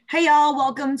Hey, y'all,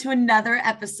 welcome to another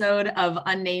episode of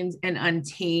Unnamed and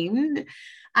Untamed.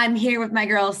 I'm here with my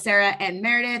girls, Sarah and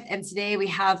Meredith, and today we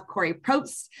have Kori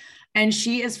Propst, and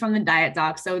she is from the Diet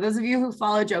Doc. So those of you who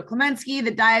follow Joe Clemensky,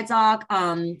 the Diet Doc,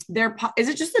 is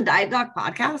it just the Diet Doc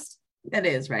podcast? That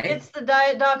is, right? It's the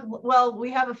Diet Doc. Well,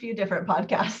 we have a few different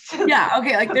podcasts. Yeah,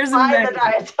 okay, like there's a the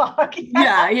Diet Doc.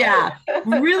 Yeah.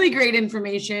 Really great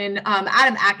information.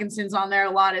 Adam Atkinson's on there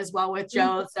a lot as well with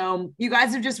Joe. So you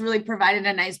guys have just really provided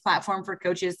a nice platform for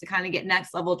coaches to kind of get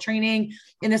next level training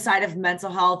in the side of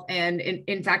mental health and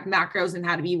in fact, macros and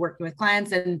how to be working with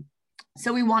clients. And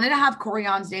so we wanted to have Kori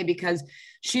on today because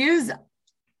she is,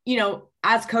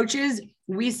 as coaches,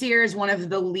 we see her as one of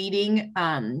the leading,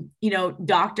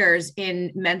 doctors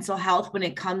in mental health when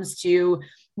it comes to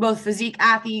both physique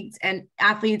athletes and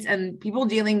people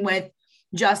dealing with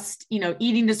just,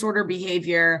 eating disorder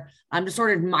behavior,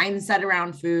 disordered mindset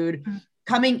around food,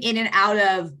 coming in and out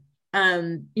of,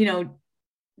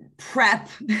 prep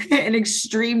and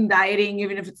extreme dieting,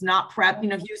 even if it's not prep,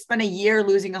 if you spend a year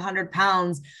losing 100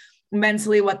 pounds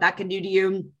mentally, what that can do to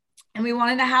you. And we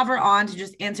wanted to have her on to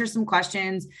just answer some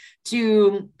questions,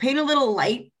 to paint a little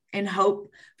light and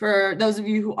hope for those of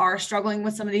you who are struggling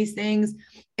with some of these things.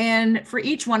 And for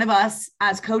each one of us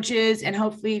as coaches, and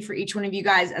hopefully for each one of you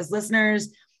guys as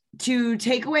listeners, to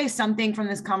take away something from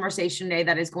this conversation today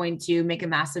that is going to make a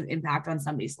massive impact on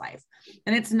somebody's life.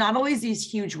 And it's not always these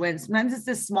huge wins. Sometimes it's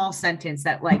this small sentence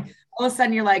that all of a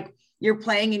sudden you're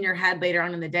playing in your head later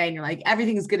on in the day and you're like,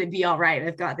 everything's going to be all right.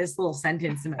 I've got this little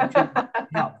sentence in my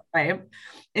help, right?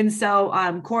 And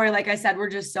so, Kori, like I said, we're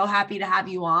just so happy to have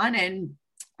you on, and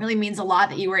really means a lot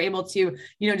that you were able to,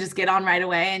 just get on right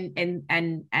away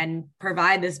and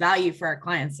provide this value for our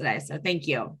clients today. So thank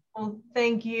you. Well,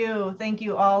 thank you. Thank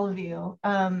you, all of you.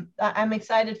 I'm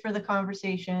excited for the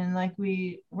conversation. Like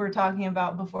we were talking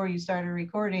about before you started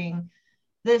recording,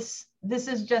 this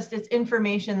is just, it's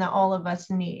information that all of us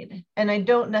need. And I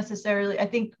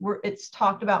think it's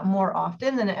talked about more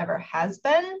often than it ever has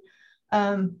been.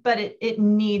 But it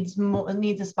needs more, it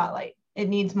needs a spotlight. It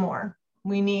needs more.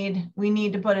 We need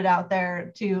to put it out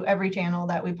there to every channel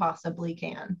that we possibly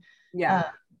can. Yeah.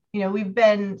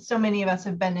 So many of us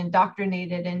have been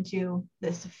indoctrinated into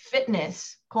this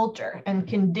fitness culture and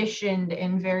conditioned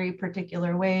in very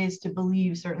particular ways to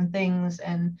believe certain things.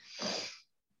 And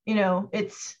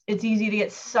it's easy to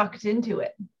get sucked into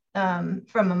it,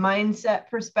 from a mindset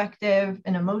perspective,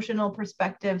 an emotional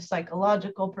perspective,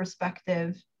 psychological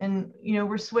perspective. And,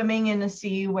 we're swimming in a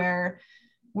sea where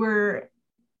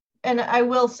and I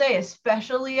will say,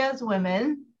 especially as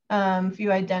women, if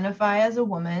you identify as a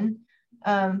woman,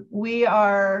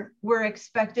 we're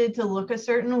expected to look a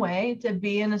certain way, to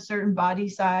be in a certain body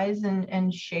size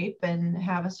and shape and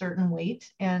have a certain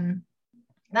weight. And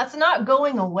that's not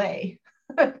going away.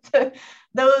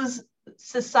 Those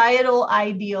societal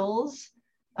ideals,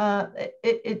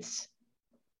 it's,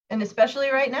 and especially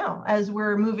right now, as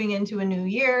we're moving into a new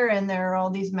year and there are all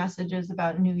these messages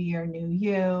about new year, new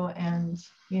you, and,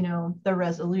 the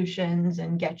resolutions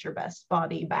and get your best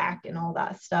body back and all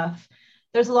that stuff.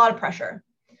 There's a lot of pressure.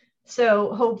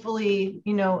 So hopefully,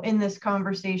 in this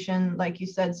conversation, like you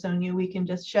said, Sonia, we can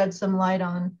just shed some light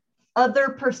on other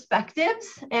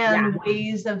perspectives and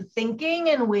ways of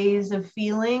thinking and ways of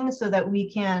feeling so that we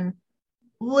can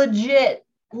legit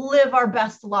live our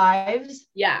best lives.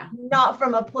 Yeah. Not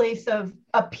from a place of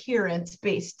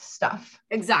appearance-based stuff.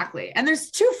 Exactly. And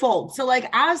there's twofold. So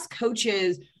as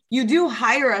coaches, you do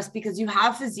hire us because you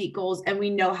have physique goals and we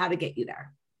know how to get you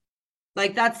there.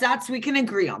 That's we can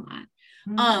agree on that.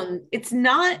 Mm-hmm. It's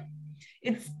not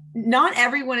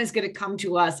everyone is going to come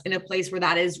to us in a place where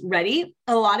that is ready.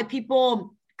 A lot of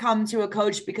people come to a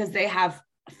coach because they have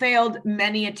failed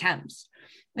many attempts.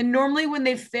 And normally when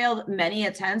they've failed many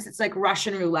attempts, it's like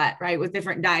Russian roulette, right? With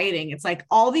different dieting. It's like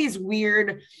all these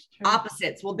weird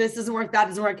opposites. Well, this doesn't work, that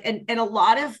doesn't work. And a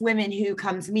lot of women who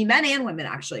come to me, men and women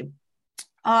actually,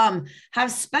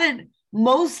 have spent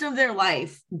most of their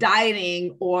life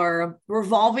dieting or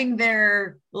revolving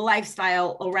their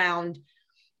lifestyle around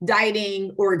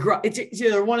dieting or it's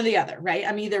either one or the other, right?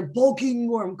 I'm either bulking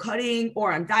or I'm cutting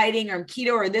or I'm dieting or I'm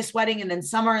keto or this wedding and then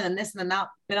summer and then this and then that.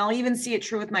 And I'll even see it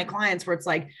true with my clients where it's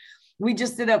like, we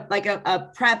just did a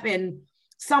prep in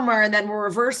summer and then we're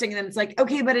reversing. And then it's like,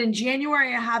 okay, but in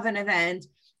January I have an event.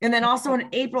 And then also in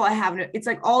April I have it's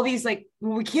like all these,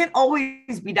 we can't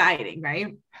always be dieting,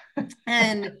 right?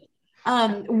 And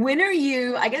when are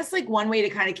you, I guess one way to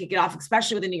kind of kick it off,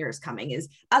 especially with the New Year's coming, is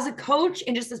as a coach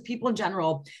and just as people in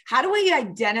general, how do we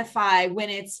identify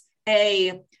when it's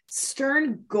a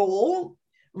stern goal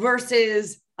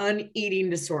versus an eating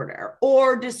disorder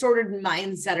or disordered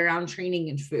mindset around training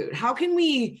and food? How can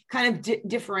we kind of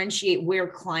differentiate where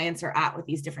clients are at with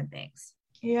these different things?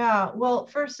 Yeah, well,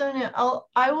 first, Sonia,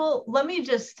 let me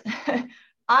just,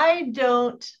 I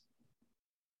don't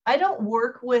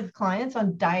work with clients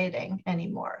on dieting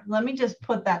anymore. Let me just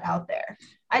put that out there.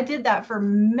 I did that for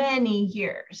many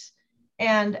years.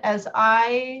 And as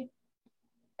I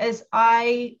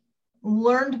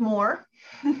learned more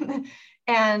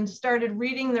and started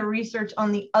reading the research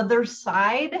on the other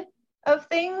side of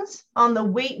things, on the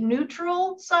weight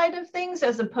neutral side of things,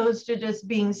 as opposed to just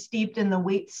being steeped in the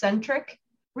weight centric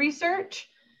research,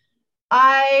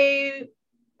 I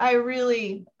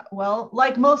really, well,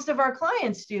 like most of our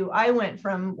clients do, I went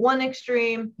from one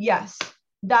extreme, yes,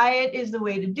 diet is the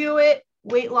way to do it.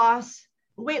 Weight loss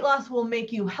will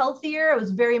make you healthier. I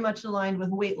was very much aligned with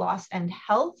weight loss and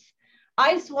health.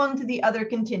 I swung to the other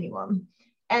continuum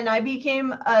and I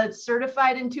became a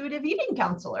certified intuitive eating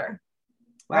counselor.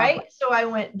 Wow. Right? So I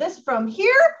went this from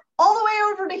here all the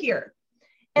way over to here.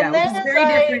 And then it's very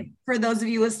different for those of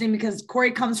you listening, because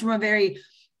Kori comes from a very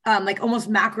like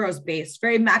almost macros based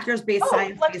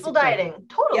science flexible dieting.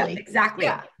 Totally. Yeah, exactly.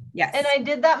 Yeah. Yes. And I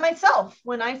did that myself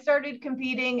when I started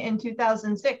competing in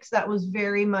 2006. That was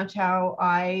very much how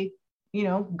I,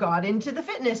 got into the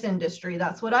fitness industry.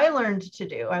 That's what I learned to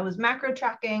do. I was macro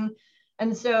tracking.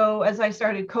 And so as I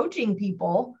started coaching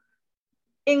people,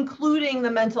 including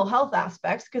the mental health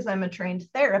aspects, because I'm a trained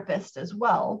therapist as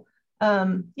well.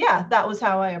 That was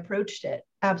how I approached it.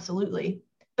 Absolutely.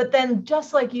 But then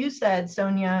just like you said,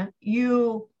 Sonia,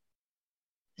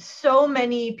 so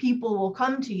many people will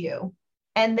come to you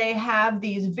and they have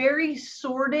these very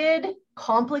sordid,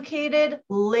 complicated,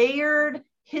 layered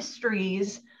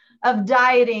histories of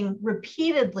dieting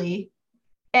repeatedly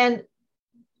and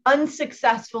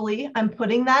unsuccessfully. I'm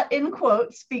putting that in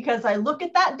quotes because I look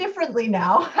at that differently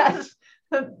now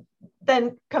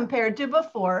than compared to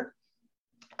before.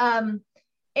 And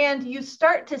you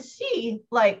start to see,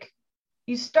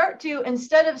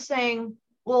 instead of saying,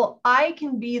 well, I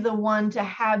can be the one to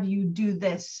have you do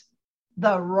this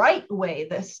the right way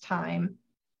this time,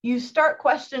 you start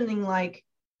questioning,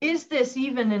 is this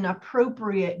even an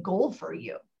appropriate goal for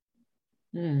you?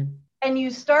 And you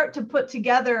start to put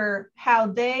together how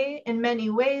they, in many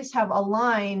ways, have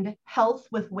aligned health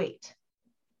with weight.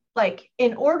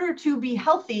 In order to be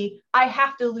healthy, I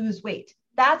have to lose weight.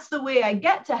 That's the way I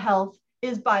get to health,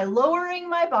 is by lowering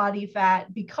my body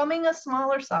fat, becoming a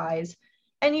smaller size.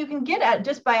 And you can get at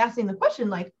just by asking the question,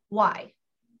 why?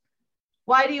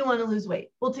 Why do you want to lose weight?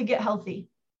 Well, to get healthy.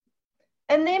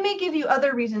 And they may give you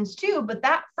other reasons too, but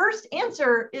that first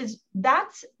answer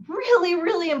that's really,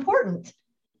 really important,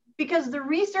 because the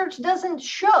research doesn't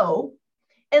show,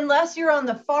 unless you're on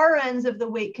the far ends of the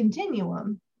weight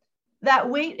continuum, that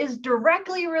weight is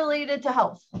directly related to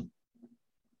health.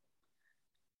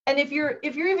 And if you're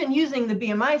even using the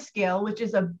BMI scale, which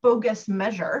is a bogus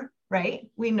measure, right?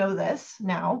 We know this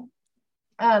now.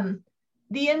 The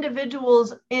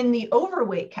individuals in the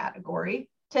overweight category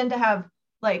tend to have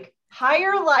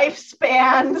higher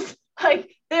lifespans,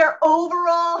 they're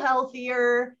overall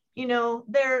healthier,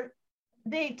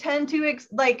 they tend to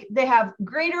they have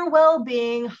greater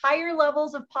well-being, higher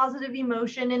levels of positive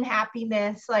emotion and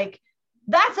happiness.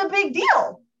 That's a big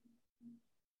deal.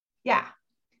 Yeah.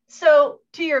 So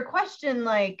to your question,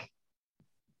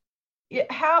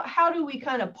 how do we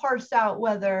kind of parse out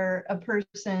whether a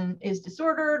person is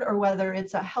disordered or whether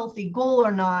it's a healthy goal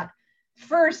or not?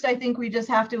 First, I think we just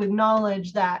have to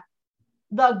acknowledge that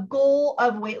the goal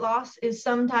of weight loss is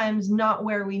sometimes not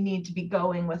where we need to be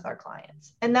going with our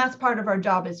clients. And that's part of our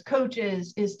job as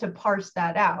coaches, is to parse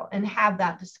that out and have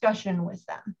that discussion with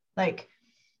them.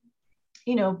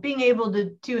 Being able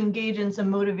to engage in some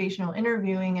motivational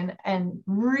interviewing and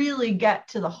really get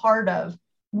to the heart of,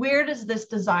 where does this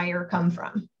desire come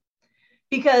from?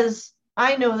 Because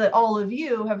I know that all of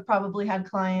you have probably had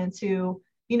clients who,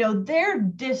 their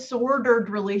disordered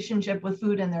relationship with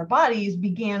food and their bodies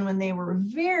began when they were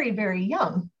very, very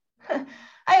young. I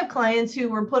have clients who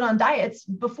were put on diets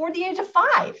before the age of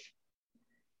 5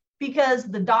 because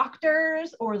the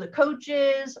doctors or the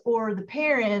coaches or the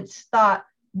parents thought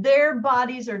their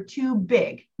bodies are too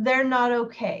big. They're not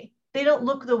okay. They don't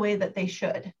look the way that they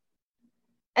should.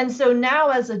 And so now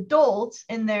as adults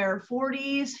in their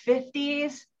 40s,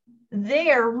 50s,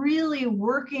 they are really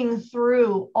working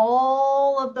through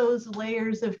all of those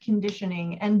layers of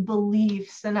conditioning and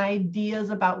beliefs and ideas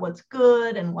about what's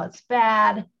good and what's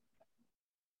bad.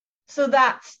 So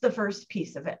that's the first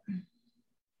piece of it.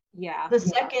 Yeah. The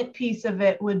second piece of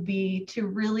it would be to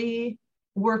really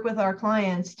work with our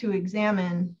clients to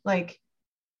examine,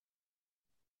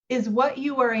 is what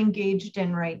you are engaged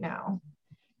in right now.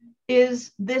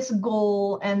 Is this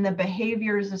goal and the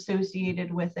behaviors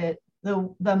associated with it,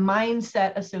 the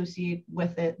mindset associated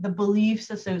with it, the beliefs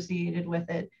associated with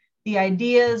it, the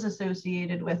ideas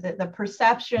associated with it, the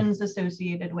perceptions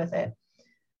associated with it,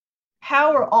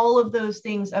 how are all of those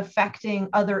things affecting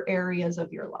other areas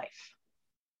of your life?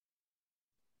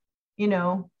 You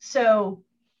know, so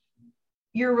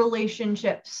your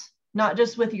relationships, not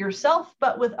just with yourself,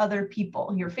 but with other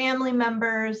people, your family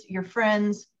members, your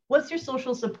friends. What's your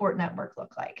social support network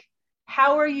look like?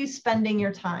 How are you spending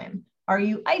your time? Are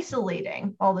you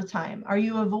isolating all the time? Are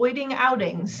you avoiding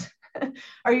outings?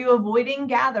 Are you avoiding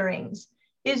gatherings?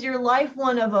 Is your life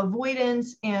one of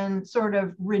avoidance and sort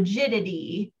of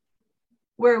rigidity,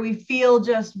 where we feel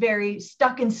just very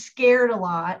stuck and scared a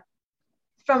lot,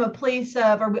 from a place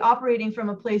of, are we operating from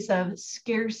a place of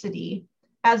scarcity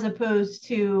as opposed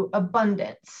to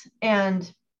abundance?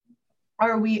 And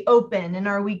are we open, and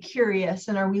are we curious,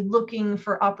 and are we looking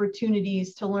for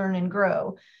opportunities to learn and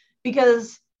grow?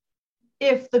 Because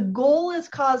if the goal is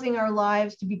causing our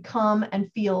lives to become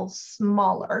and feel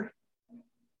smaller,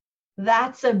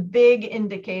 that's a big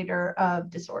indicator of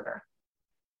disorder.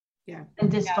 Yeah.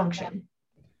 And dysfunction.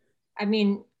 I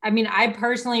mean, I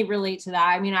personally relate to that.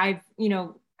 I mean, I've,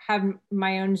 have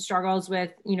my own struggles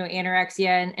with,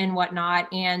 anorexia and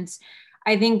whatnot. And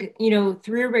I think,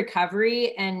 through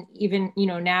recovery, and even,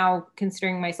 now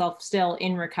considering myself still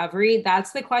in recovery,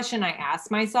 that's the question I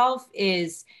ask myself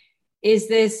is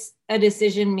this a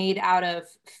decision made out of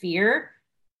fear,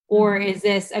 or is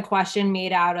this a question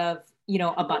made out of,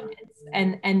 abundance?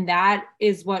 And that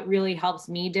is what really helps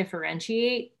me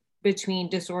differentiate between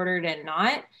disordered and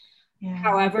not. Yeah.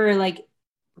 However,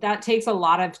 that takes a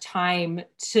lot of time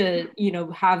to,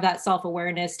 have that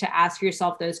self-awareness, to ask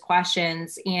yourself those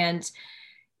questions. And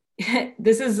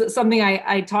this is something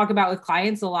I talk about with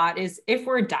clients a lot, is if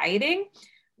we're dieting,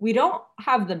 we don't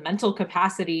have the mental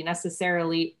capacity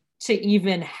necessarily to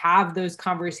even have those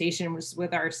conversations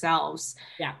with ourselves.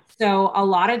 Yeah. So a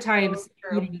lot of times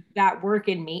that work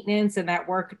in maintenance and that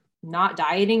work not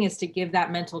dieting is to give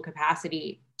that mental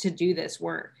capacity to do this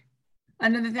work.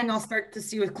 Another thing I'll start to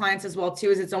see with clients as well too,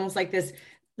 is it's almost like this,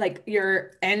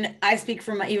 and I speak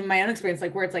from even my own experience,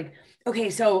 where it's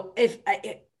okay, so if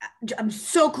I'm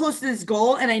so close to this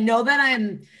goal and I know that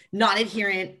I'm not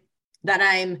adherent, that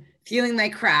I'm feeling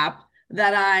like crap,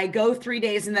 that I go 3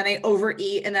 days and then I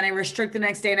overeat and then I restrict the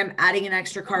next day and I'm adding an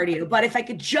extra cardio. But if I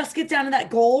could just get down to that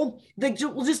goal,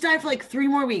 we'll just diet for 3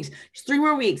 more weeks, just 3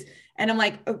 more weeks. And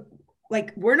I'm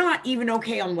we're not even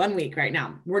okay on 1 week right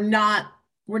now. We're not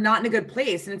in a good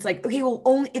place. And it's okay, well,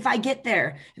 only if I get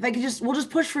there, if I could we'll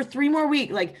just push for 3 more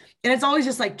weeks. And it's always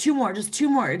just 2 more, just 2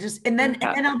 more, and then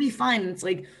I'll be fine. And it's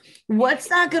what's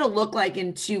that going to look like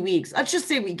in 2 weeks? Let's just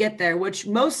say we get there, which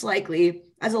most likely,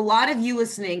 as a lot of you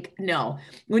listening know,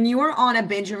 when you are on a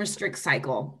binge and restrict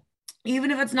cycle, even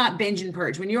if it's not binge and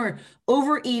purge, when you're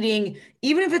overeating,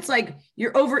 even if it's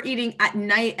you're overeating at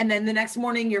night and then the next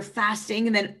morning you're fasting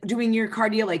and then doing your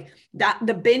cardio, that,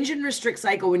 the binge and restrict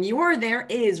cycle, when you are there,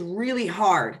 it is really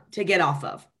hard to get off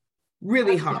of.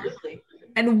 Really hard.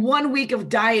 And 1 week of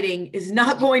dieting is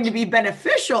not going to be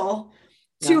beneficial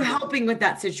to helping with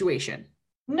that situation.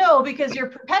 No, because you're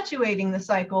perpetuating the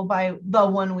cycle by the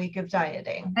 1 week of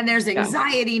dieting. And there's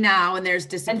anxiety now, and there's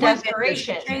disappointment, and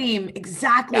desperation, shame.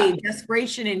 Exactly. Yeah.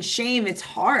 Desperation and shame. It's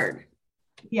hard.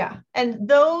 Yeah. And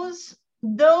those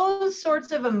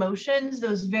sorts of emotions,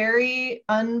 those very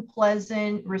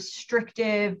unpleasant,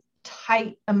 restrictive,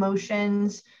 tight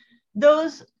emotions,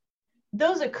 those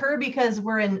occur because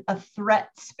we're in a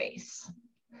threat space.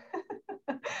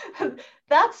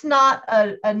 That's not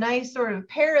a nice sort of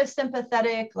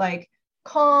parasympathetic,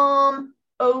 calm,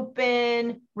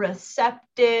 open,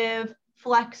 receptive,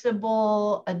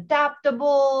 flexible,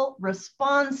 adaptable,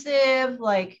 responsive.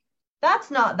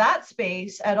 That's not that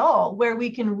space at all, where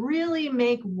we can really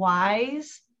make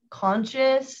wise,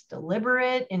 conscious,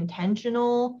 deliberate,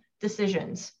 intentional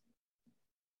decisions.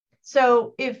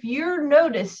 So if you're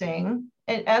noticing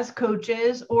it as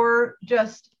coaches, or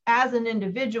just as an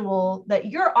individual, that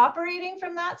you're operating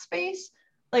from that space,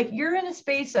 you're in a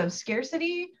space of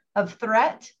scarcity, of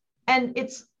threat, and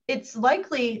it's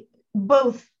likely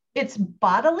both, it's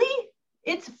bodily,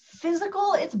 it's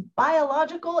physical, it's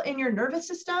biological in your nervous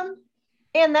system,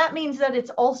 and that means that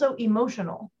it's also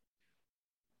emotional.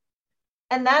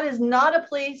 And that is not a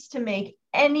place to make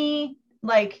any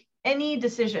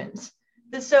decisions.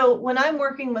 So when I'm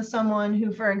working with someone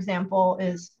who, for example,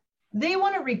 they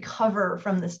want to recover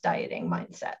from this dieting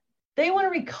mindset. they want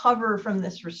to recover from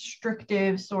this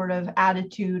restrictive sort of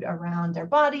attitude around their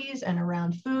bodies and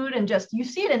around food. And just, you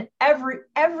see it in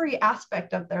every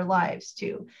aspect of their lives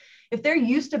too. If they're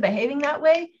used to behaving that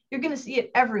way, you're going to see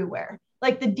it everywhere.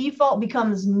 Like the default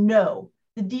becomes no,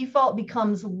 the default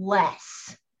becomes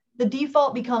less, the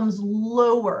default becomes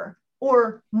lower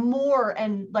or more,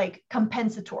 and like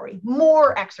compensatory,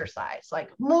 more exercise,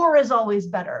 like more is always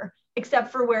better,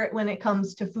 except for when it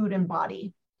comes to food and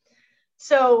body.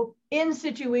 So in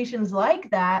situations like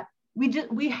that, we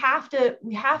have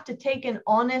to take an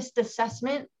honest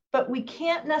assessment, but we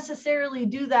can't necessarily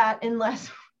do that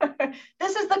unless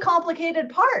this is the complicated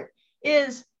part,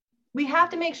 is we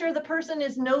have to make sure the person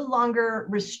is no longer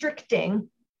restricting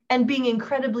and being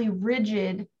incredibly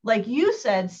rigid, like you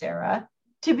said, Sarah,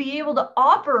 to be able to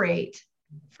operate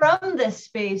from this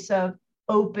space of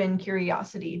open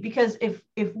curiosity. Because if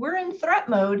we're in threat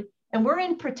mode and we're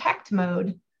in protect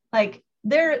mode, like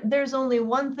there's only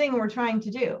one thing we're trying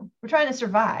to do. We're trying to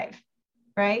survive,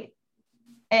 right?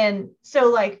 And so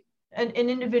like an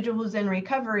individual who's in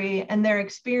recovery and they're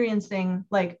experiencing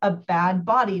like a bad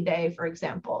body day, for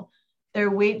example, their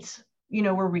weights,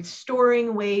 we're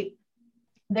restoring weight,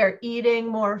 they're eating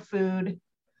more food,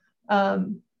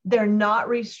 they're not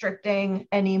restricting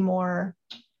anymore.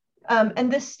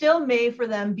 And this still may for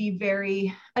them be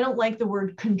very, I don't like the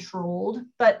word controlled,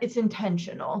 but it's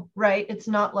intentional, right? It's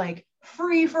not like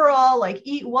free for all, like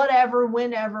eat whatever,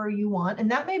 whenever you want. And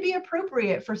that may be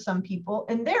appropriate for some people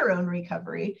in their own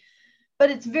recovery, but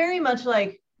it's very much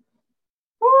like,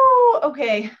 whoo,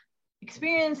 okay,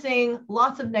 experiencing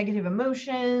lots of negative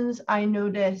emotions. I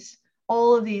notice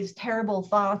all of these terrible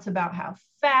thoughts about how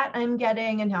fat I'm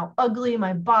getting and how ugly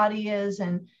my body is.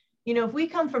 And if we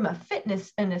come from a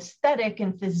fitness and aesthetic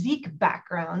and physique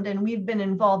background and we've been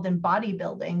involved in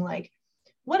bodybuilding, like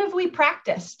what have we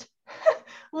practiced?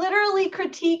 Literally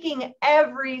critiquing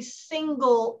every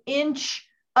single inch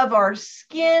of our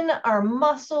skin, our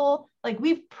muscle, like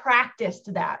we've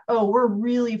practiced that. Oh,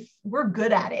 we're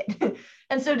good at it.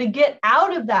 And so to get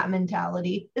out of that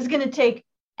mentality is going to take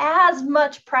as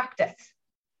much practice.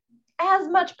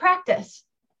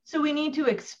 So we need to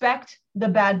expect the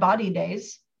bad body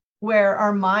days where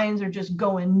our minds are just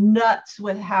going nuts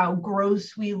with how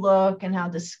gross we look and how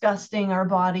disgusting our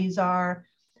bodies are.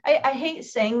 I hate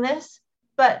saying this,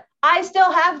 but I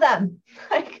still have them.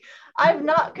 Like I've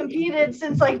not competed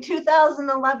since like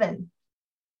 2011.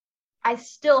 I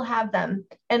still have them.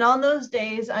 And on those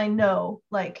days, I know,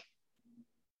 like,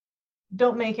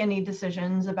 don't make any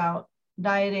decisions about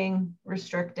dieting,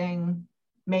 restricting,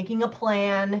 making a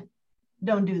plan.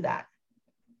 Don't do that.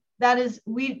 That is,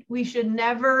 we should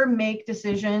never make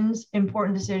decisions,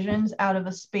 important decisions, out of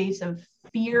a space of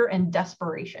fear and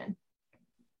desperation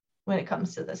when it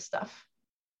comes to this stuff.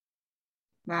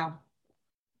 Wow.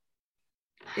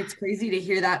 It's crazy to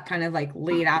hear that kind of like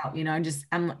laid out,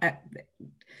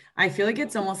 I feel like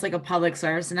it's almost like a public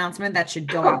service announcement that should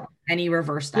go out any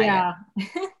reverse diet.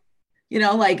 Yeah.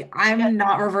 Like I'm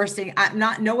not reversing. I'm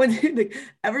not, no one, like,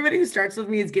 everybody who starts with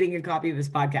me is getting a copy of this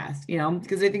podcast,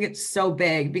 because I think it's so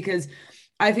big, because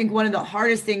I think one of the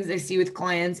hardest things I see with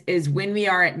clients is when we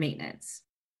are at maintenance.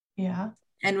 Yeah.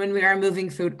 And when we are moving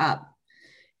food up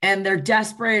and they're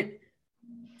desperate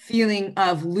feeling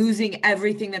of losing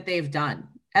everything that they've done,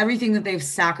 everything that they've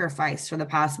sacrificed for the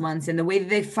past months, and the way that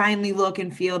they finally look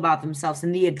and feel about themselves,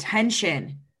 and the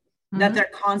attention that they're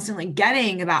constantly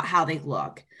getting about how they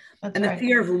look. That's and the right.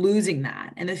 fear of losing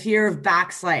that, and the fear of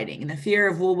backsliding, and the fear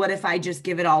of, well, what if I just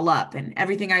give it all up and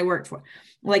everything I worked for,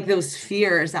 like those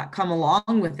fears that come along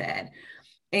with it,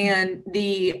 and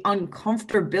the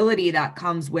uncomfortability that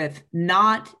comes with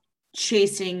not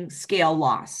chasing scale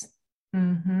loss.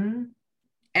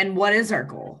 And what is our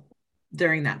goal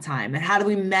during that time? And how do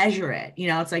we measure it?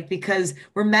 It's like, because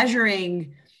we're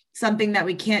measuring something that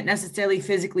we can't necessarily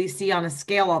physically see on a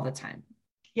scale all the time.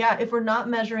 Yeah. If we're not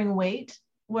measuring weight,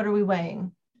 what are we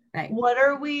weighing? Right. What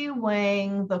are we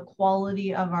weighing the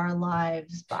quality of our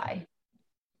lives by?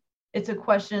 It's a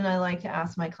question I like to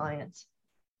ask my clients.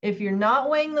 If you're not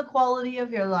weighing the quality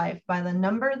of your life by the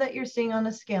number that you're seeing on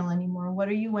a scale anymore, what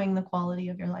are you weighing the quality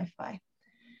of your life by?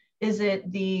 Is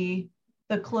it the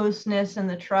closeness and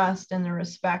the trust and the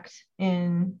respect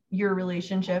in your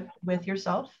relationship with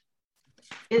yourself?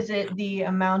 Is it the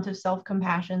amount of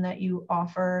self-compassion that you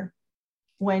offer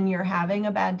when you're having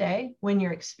a bad day, when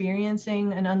you're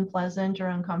experiencing an unpleasant or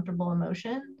uncomfortable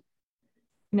emotion?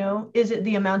 Is it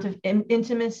the amount of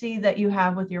intimacy that you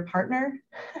have with your partner?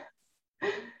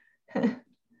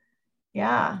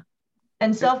 Yeah.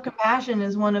 And self-compassion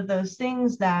is one of those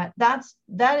things that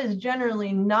is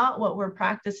generally not what we're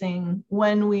practicing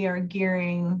when we are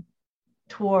gearing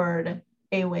toward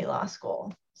a weight loss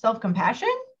goal? Self-compassion?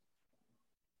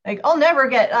 Like,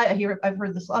 I've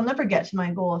heard this, I'll never get to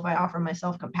my goal if I offer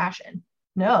myself compassion.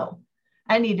 No,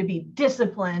 I need to be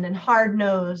disciplined and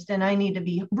hard-nosed, and I need to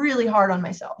be really hard on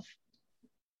myself.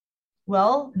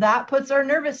 Well, that puts our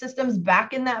nervous systems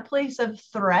back in that place of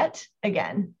threat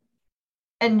again.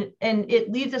 And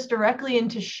it leads us directly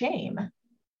into shame.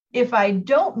 If I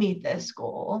don't meet this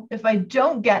goal, if I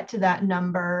don't get to that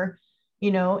number,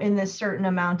 in this certain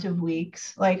amount of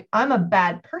weeks, like, I'm a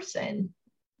bad person.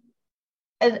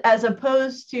 As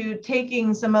opposed to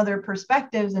taking some other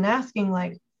perspectives and asking,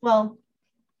 like, well,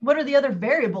 what are the other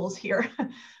variables here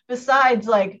besides,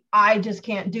 like, I just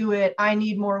can't do it, I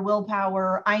need more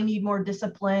willpower, I need more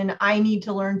discipline, I need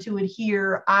to learn to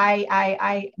adhere,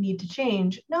 I need to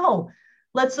change. No,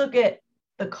 let's look at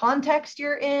the context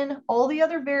you're in, all the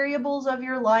other variables of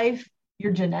your life,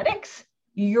 your genetics,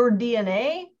 your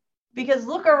DNA, because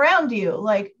look around you.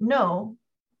 Like, no,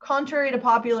 contrary to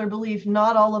popular belief,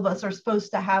 not all of us are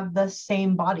supposed to have the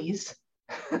same bodies.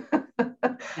 Yeah.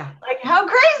 Like, how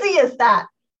crazy is that?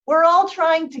 We're all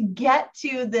trying to get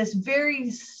to this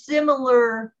very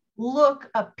similar look,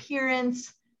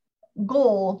 appearance,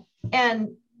 goal, and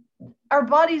our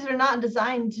bodies are not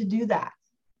designed to do that.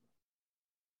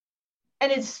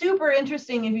 And it's super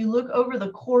interesting if you look over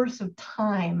the course of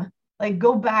time, like,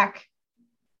 go back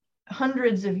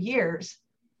hundreds of years.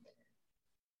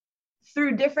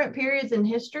 Through different periods in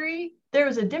history, there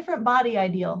was a different body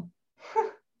ideal.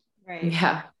 Right.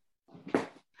 Yeah.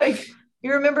 Like,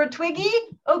 you remember Twiggy?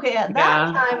 Okay, at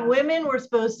that time, women were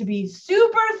supposed to be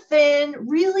super thin,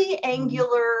 really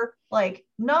angular, like,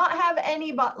 not have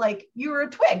any, like, you were a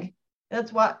twig.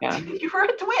 That's what you were,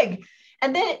 a twig.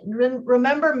 And then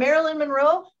remember Marilyn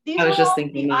Monroe? These are all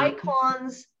the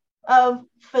icons of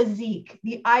physique,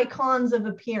 the icons of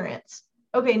appearance.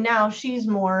 Okay, now she's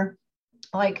more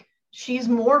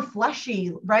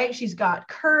fleshy, right? She's got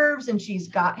curves and she's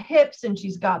got hips and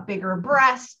she's got bigger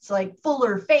breasts, like,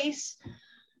 fuller face.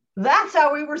 That's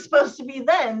how we were supposed to be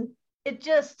then. It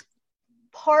just,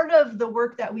 part of the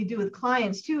work that we do with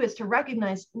clients too is to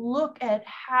recognize, look at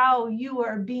how you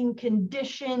are being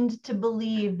conditioned to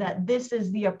believe that this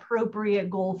is the appropriate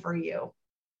goal for you.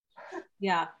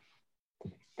 Yeah.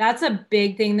 That's a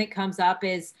big thing that comes up,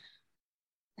 is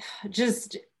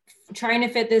just trying to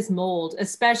fit this mold,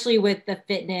 especially with the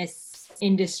fitness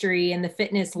industry and the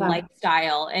fitness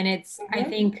lifestyle. And it's, I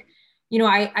think,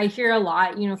 I hear a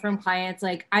lot, from clients,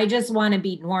 like, I just want to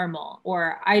be normal,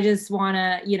 or I just want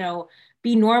to,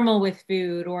 be normal with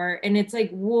food, and it's like,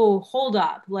 whoa, hold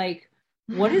up. Like,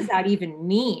 what does that even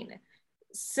mean?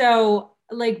 So,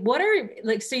 like,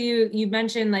 so you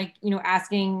mentioned, like,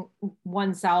 asking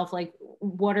oneself, like,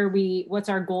 what's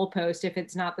our goalpost if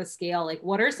it's not the scale? Like,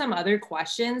 what are some other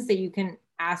questions that you can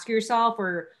ask yourself,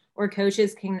 or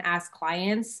coaches can ask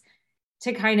clients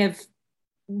to kind of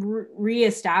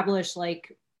reestablish,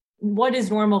 like, what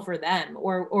is normal for them,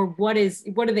 or what do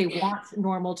they want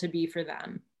normal to be for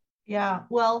them? Yeah,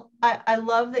 well, I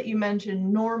love that you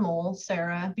mentioned normal,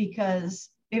 Sarah, because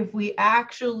if we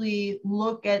actually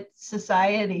look at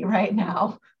society right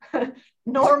now,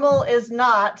 normal is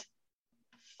not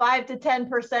 5 to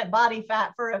 10% body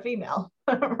fat for a female,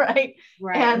 right?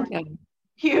 And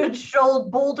huge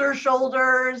boulder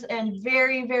shoulders and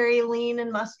very, very lean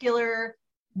and muscular.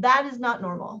 That is not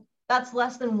normal. That's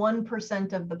less than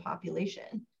 1% of the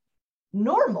population.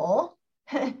 Normal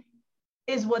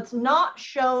is what's not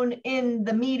shown in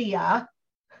the media.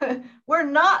 We're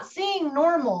not seeing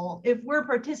normal if we're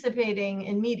participating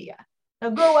in media. Now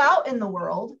go out in the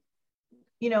world,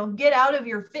 get out of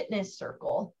your fitness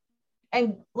circle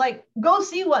and, like, go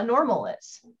see what normal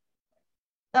is.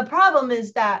 The problem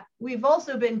is that we've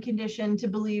also been conditioned to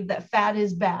believe that fat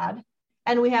is bad.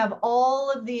 And we have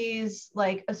all of these,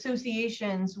 like,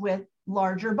 associations with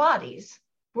larger bodies.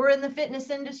 We're in the fitness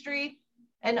industry,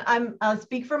 and I'll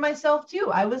speak for myself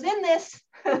too. I was in this.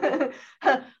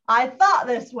 I thought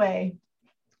this way.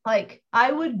 Like,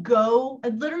 I'd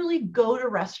literally go to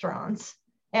restaurants,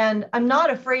 and I'm not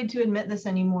afraid to admit this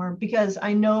anymore, because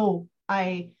I know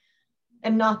I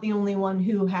am not the only one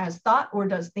who has thought or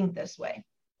does think this way.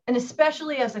 And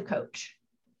especially as a coach,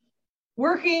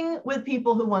 working with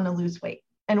people who want to lose weight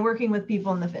and working with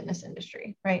people in the fitness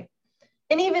industry, right?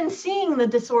 And even seeing the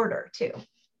disorder too,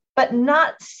 but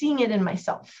not seeing it in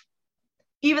myself,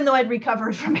 even though I'd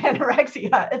recovered from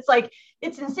anorexia. It's like,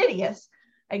 it's insidious.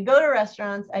 I'd go to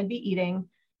restaurants, I'd be eating,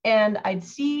 and I'd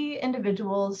see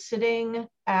individuals sitting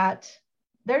at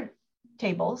their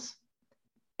tables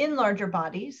in larger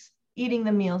bodies, eating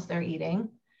the meals they're eating.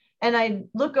 And I'd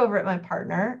look over at my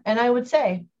partner and I would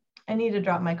say, I need to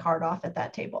drop my card off at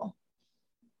that table.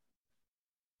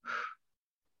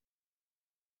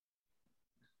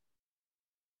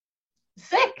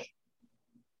 sick.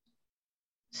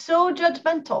 So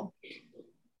judgmental.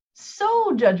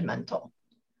 So judgmental.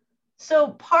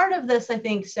 So part of this, I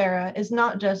think, Sarah, is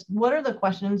not just what are the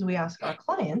questions we ask our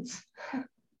clients,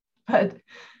 but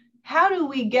how do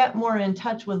we get more in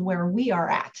touch with where we are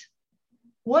at?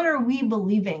 What are we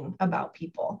believing about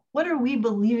people? What are we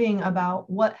believing about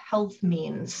what health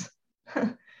means?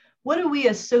 What do we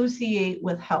associate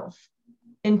with health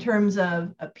in terms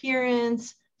of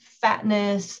appearance,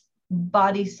 fatness,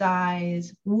 body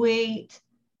size, weight,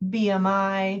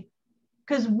 BMI?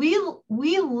 Because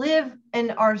we live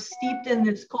and are steeped in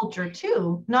this culture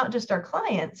too, not just our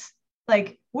clients.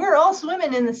 Like, we're all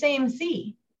swimming in the same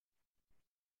sea.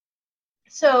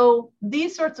 So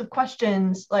these sorts of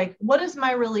questions, like, what is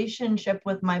my relationship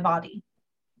with my body?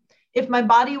 If my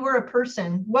body were a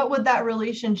person, what would that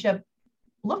relationship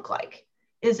look like?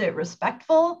 Is it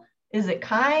respectful? Is it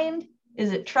kind?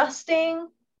 Is it trusting?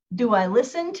 Do I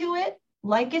listen to it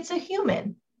like it's a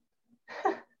human?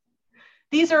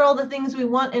 These are all the things we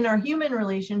want in our human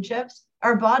relationships.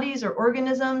 Our bodies are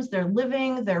organisms, they're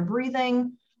living, they're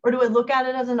breathing. Or do I look at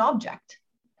it as an object?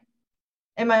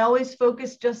 Am I always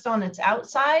focused just on its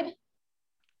outside?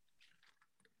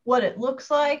 What it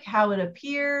looks like, how it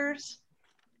appears?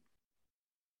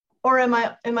 Or am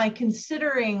I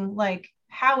considering like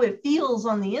how it feels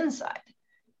on the inside?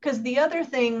 Because the other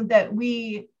thing that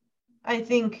we, I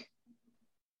think,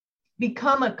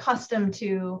 become accustomed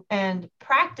to and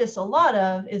practice a lot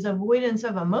of is avoidance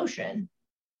of emotion.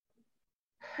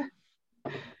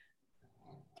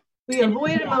 We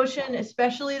avoid emotion,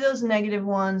 especially those negative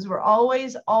ones.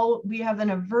 We have an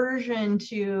aversion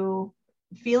to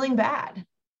feeling bad.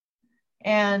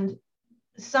 And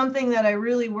something that I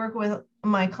really work with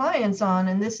my clients on,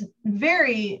 and this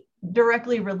very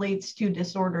directly relates to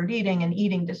disordered eating and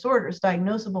eating disorders,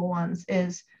 diagnosable ones,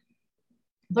 is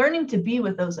learning to be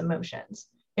with those emotions,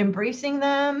 embracing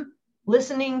them,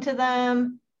 listening to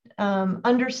them,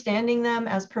 understanding them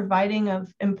as providing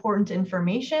of important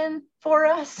information for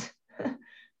us.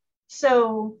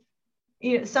 So,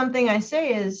 something I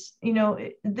say is,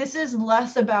 this is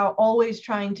less about always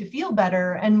trying to feel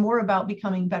better and more about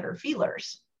becoming better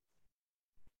feelers.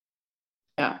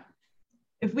 Yeah.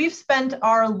 If we've spent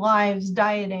our lives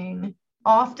dieting,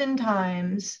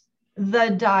 oftentimes the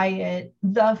diet,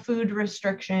 the food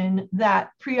restriction,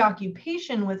 that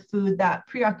preoccupation with food, that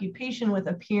preoccupation with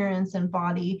appearance and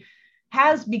body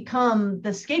has become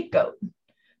the scapegoat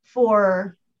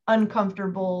for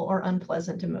uncomfortable or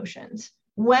unpleasant emotions.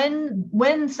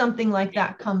 When something like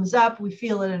that comes up, we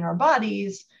feel it in our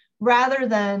bodies rather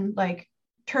than like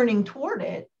turning toward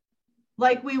it,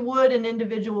 like we would an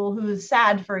individual who's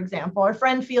sad, for example. Our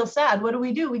friend feels sad. What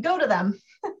do? We go to them.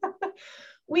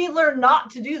 We learn not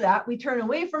to do that. We turn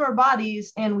away from our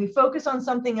bodies and we focus on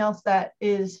something else that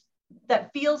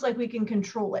feels like we can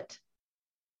control it.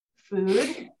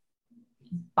 Food,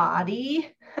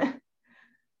 body.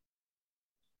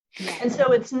 And so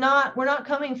we're not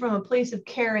coming from a place of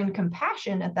care and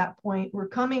compassion at that point. We're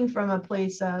coming from a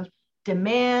place of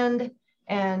demand.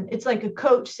 And it's like a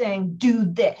coach saying, do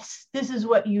this. This is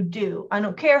what you do. I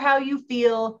don't care how you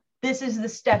feel. This is the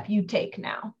step you take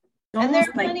now. And there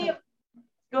are plenty of,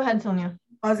 go ahead, Sonia.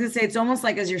 I was gonna say, it's almost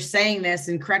like, as you're saying this,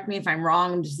 and correct me if I'm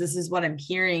wrong, just this is what I'm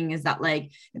hearing, is that like,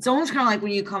 it's almost kind of like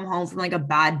when you come home from like a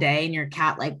bad day and your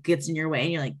cat like gets in your way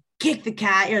and you're like, kick the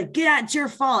cat. You're like, get out, it's your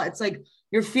fault. It's like,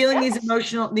 you're feeling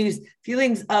these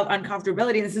feelings of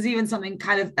uncomfortability. And this is even something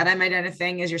kind of that I'm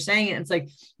identifying as you're saying it. It's like,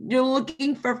 you're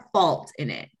looking for fault in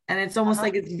it. And it's almost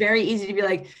like, it's very easy to be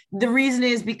like, the reason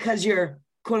is because you're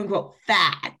quote unquote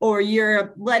fat, or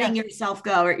you're letting yourself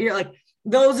go, or you're like,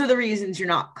 those are the reasons you're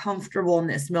not comfortable in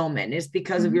this moment, is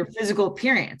because of your physical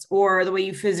appearance or the way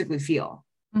you physically feel.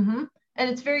 And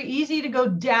it's very easy to go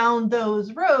down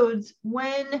those roads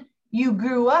when you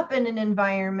grew up in an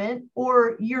environment,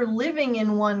 or you're living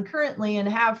in one currently and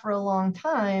have for a long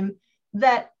time,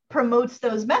 that promotes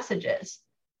those messages.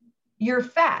 You're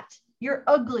fat, you're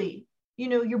ugly,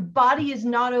 your body is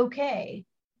not okay.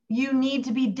 You need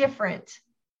to be different.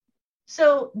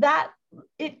 So that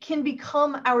it can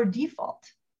become our default.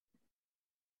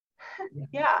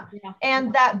 Yeah.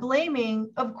 And that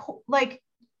blaming, of course, like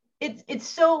it's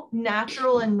so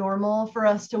natural and normal for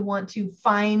us to want to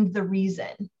find the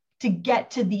reason, to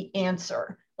get to the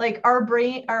answer. Like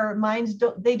our minds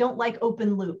don't like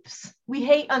open loops. We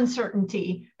hate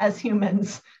uncertainty as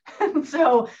humans. And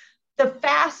so the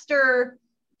faster,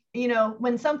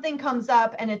 when something comes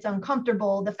up and it's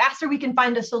uncomfortable, the faster we can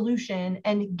find a solution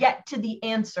and get to the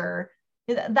answer.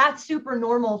 That's super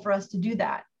normal for us to do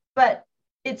that, but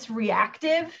it's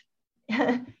reactive.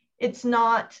 It's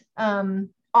not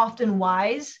often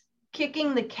wise.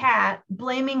 kicking the cat,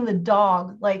 blaming the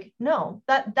dog. Like, no,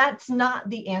 that's not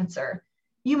the answer.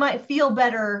 You might feel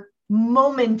better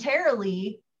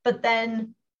momentarily, but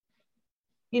then,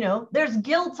 there's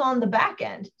guilt on the back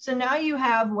end. So now you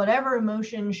have whatever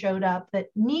emotion showed up that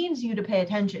needs you to pay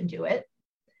attention to it.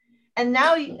 And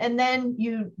then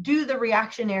you do the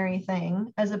reactionary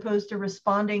thing as opposed to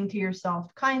responding to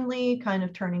yourself kindly, kind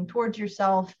of turning towards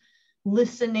yourself,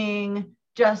 listening,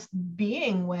 just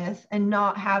being with, and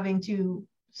not having to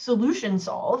solution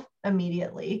solve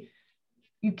immediately.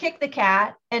 You kick the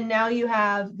cat, and now you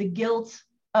have the guilt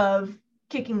of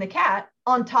kicking the cat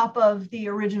on top of the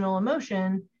original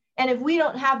emotion. And if we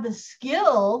don't have the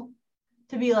skill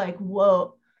to be like,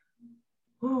 whoa,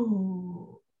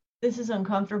 ooh, this is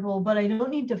uncomfortable, but I don't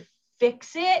need to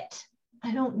fix it.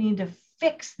 I don't need to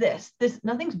fix this.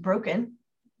 Nothing's broken.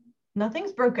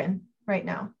 Nothing's broken right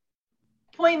now.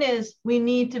 Point is, we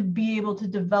need to be able to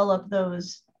develop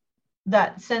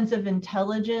that sense of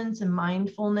intelligence and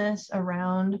mindfulness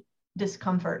around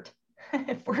discomfort.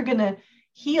 If we're going to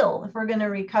heal, if we're going to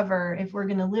recover, if we're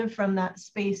going to live from that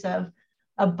space of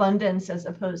abundance as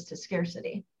opposed to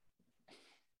scarcity.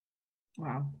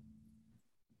 Wow.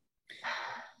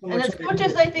 And as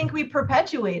coaches, I think we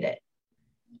perpetuate it.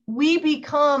 We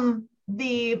become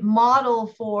the model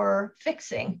for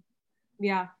fixing.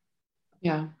 Yeah.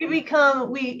 Yeah.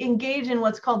 We engage in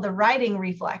what's called the righting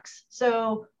reflex.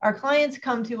 So our clients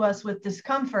come to us with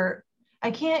discomfort. I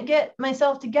can't get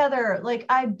myself together. Like,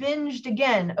 I binged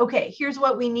again. Okay, here's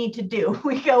what we need to do.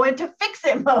 We go into fix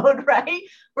it mode, right?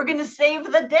 We're going to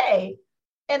save the day.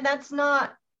 And that's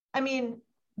not,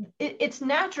 it's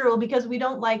natural because we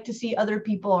don't like to see other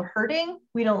people hurting.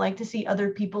 We don't like to see other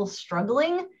people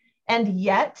struggling. And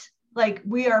yet, like,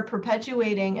 we are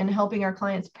perpetuating and helping our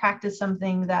clients practice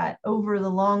something that over the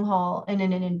long haul and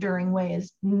in an enduring way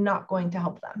is not going to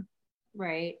help them.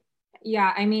 Right.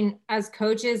 Yeah. As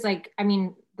coaches,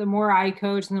 the more I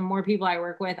coach and the more people I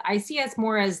work with, I see us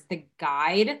more as the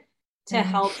guide to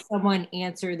help someone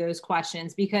answer those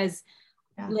questions, because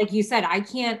like you said, I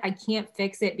can't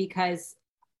fix it because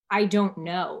I don't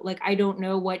know. Like, I don't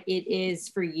know what it is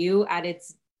for you at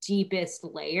its deepest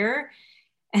layer.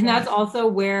 And that's also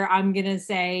where I'm going to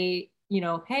say,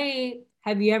 hey,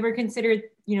 have you ever considered,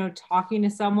 talking to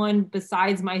someone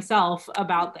besides myself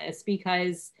about this?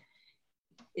 Because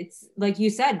it's like you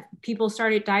said, people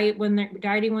started dieting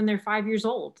when they're 5 years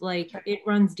old. Like, it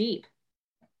runs deep.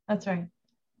 That's right.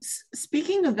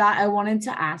 Speaking of that, I wanted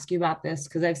to ask you about this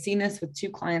because I've seen this with 2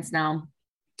 clients now,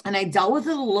 and I dealt with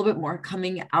it a little bit more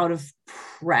coming out of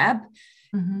prep,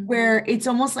 where it's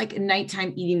almost like a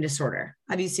nighttime eating disorder.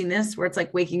 Have you seen this? Where it's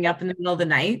like waking up in the middle of the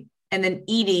night and then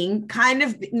eating, kind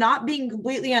of not being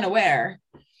completely unaware,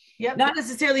 not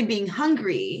necessarily being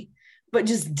hungry, but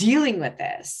just dealing with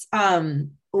this.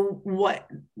 What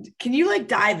can you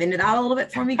dive into that a little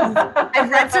bit for me? Because I've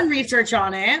read some research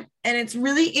on it and it's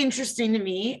really interesting to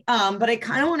me. But I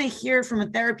kind of want to hear from a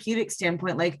therapeutic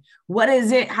standpoint, like, what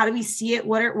is it? How do we see it?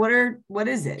 What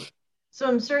is it? So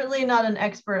I'm certainly not an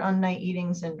expert on night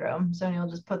eating syndrome. So I'll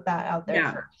just put that out there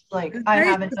first. Like, it's I very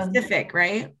haven't specific,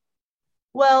 right?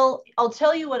 Well, I'll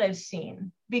tell you what I've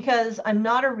seen, because I'm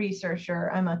not a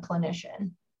researcher, I'm a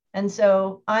clinician. And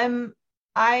so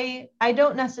I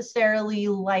don't necessarily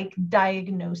like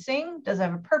diagnosing. Does it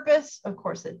have a purpose? Of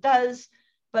course it does.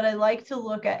 But I like to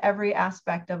look at every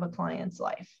aspect of a client's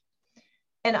life.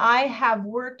 And I have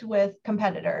worked with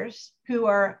competitors who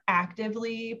are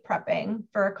actively prepping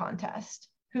for a contest,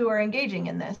 who are engaging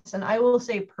in this. And I will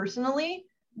say personally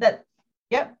that,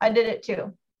 yep, I did it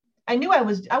too. I knew I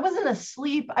wasn't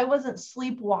asleep. I wasn't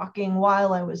sleepwalking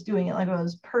while I was doing it. Like, I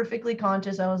was perfectly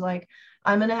conscious. I was like,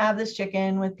 I'm going to have this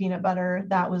chicken with peanut butter.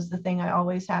 That was the thing I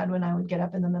always had when I would get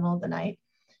up in the middle of the night.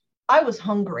 I was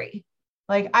hungry.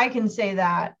 Like, I can say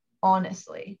that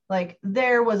honestly, like,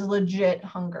 there was legit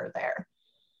hunger there.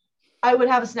 I would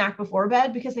have a snack before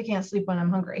bed because I can't sleep when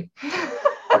I'm hungry.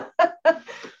 But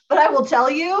I will tell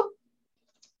you,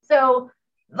 so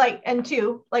and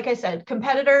 2, like I said,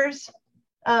 competitors,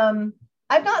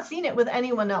 I've not seen it with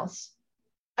anyone else.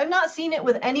 I've not seen it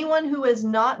with anyone who is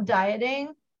not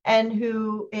dieting and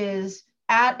who is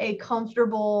at a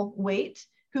comfortable weight,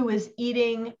 who is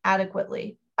eating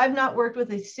adequately. I've not worked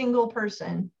with a single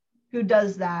person who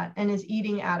does that and is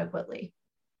eating adequately.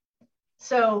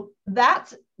 So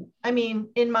that's,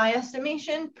 in my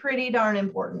estimation, pretty darn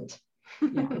important.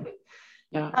 And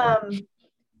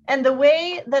the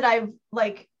way that I've,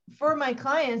 for my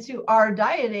clients who are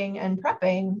dieting and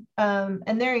prepping,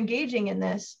 and they're engaging in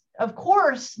this, of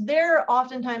course, they're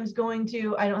oftentimes going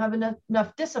to, I don't have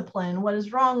enough discipline. What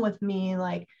is wrong with me?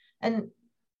 And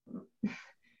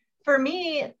for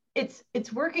me,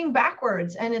 it's working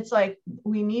backwards, and it's like,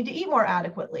 we need to eat more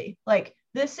adequately. Like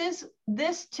this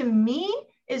to me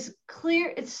is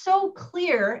clear. It's so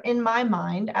clear in my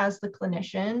mind as the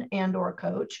clinician and or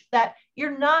coach that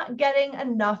you're not getting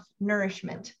enough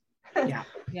nourishment. Yeah.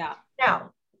 Yeah.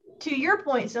 Now, to your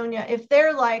point, Sonia, if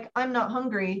they're like, I'm not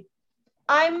hungry,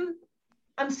 I'm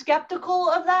skeptical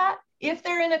of that. If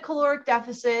they're in a caloric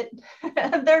deficit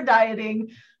and they're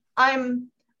dieting, I'm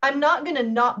not going to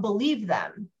not believe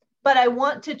them, but I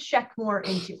want to check more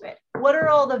into it. What are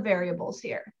all the variables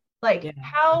here? Like,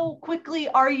 how quickly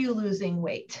are you losing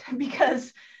weight?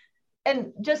 Because,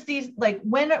 and just these, like,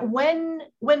 when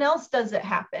else does it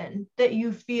happen that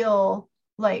you feel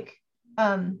like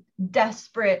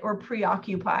desperate or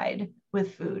preoccupied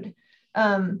with food?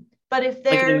 But if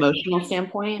they're like an emotional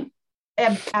standpoint,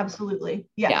 absolutely,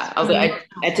 yes. Yeah,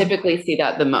 I typically see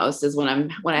that the most is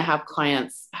when I have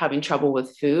clients having trouble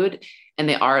with food and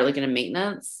they are like in a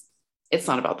maintenance. It's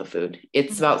not about the food.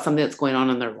 It's about something that's going on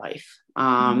in their life.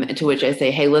 And to which I say,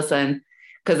 hey, listen,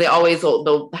 because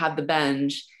they'll have the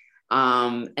binge.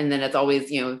 And then it's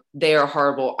always, they are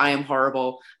horrible. I am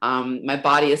horrible. My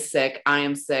body is sick. I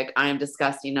am sick. I am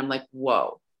disgusting. I'm like,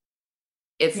 whoa,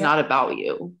 it's not about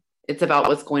you. It's about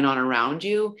what's going on around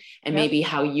you and maybe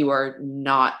how you are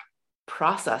not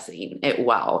processing it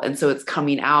well. And so it's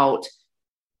coming out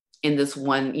in this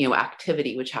one,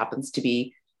 activity, which happens to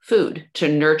be food, to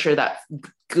nurture that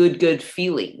good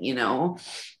feeling,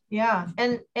 Yeah.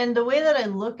 And the way that I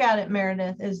look at it,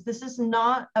 Meredith, is this is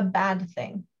not a bad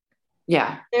thing.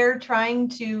 Yeah. They're trying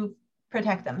to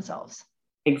protect themselves.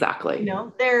 Exactly.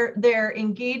 They're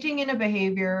engaging in a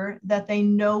behavior that they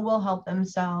know will help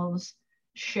themselves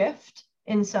shift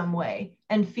in some way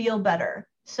and feel better.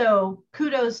 So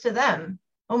kudos to them.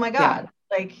 Oh my God.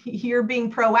 Like, you're being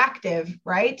proactive,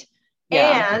 right?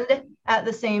 Yeah. And at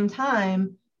the same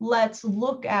time, let's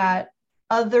look at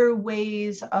other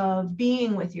ways of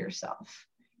being with yourself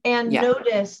and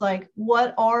notice, like,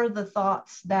 what are the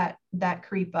thoughts that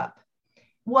creep up?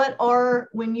 What are,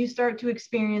 when you start to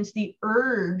experience the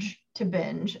urge to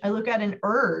binge? I look at an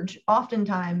urge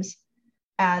oftentimes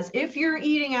as, if you're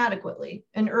eating adequately,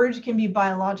 an urge can be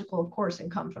biological, of course,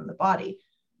 and come from the body.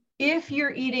 If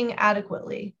you're eating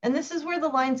adequately, and this is where the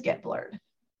lines get blurred,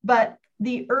 but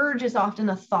the urge is often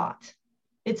a thought.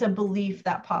 It's a belief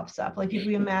that pops up. Like, if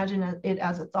we imagine it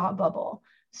as a thought bubble.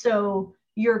 So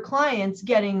your client's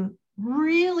getting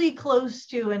really close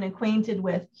to and acquainted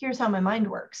with, here's how my mind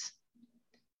works.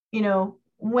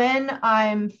 When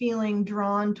I'm feeling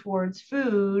drawn towards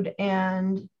food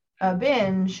and a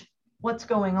binge, what's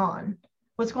going on?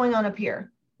 What's going on up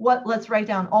here? Let's write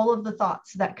down all of the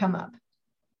thoughts that come up.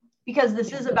 Because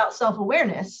this is about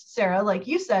self-awareness, Sarah, like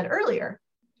you said earlier.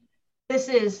 This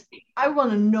is, I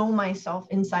want to know myself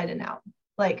inside and out.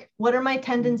 Like, what are my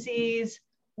tendencies?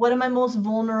 What am I most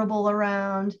vulnerable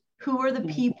around? Who are the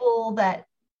people that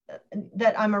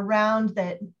I'm around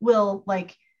that will,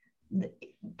 like,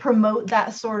 promote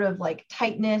that sort of, like,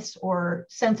 tightness or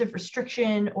sense of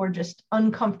restriction or just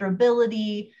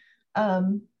uncomfortability?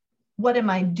 What am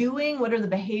I doing? What are the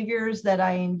behaviors that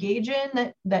I engage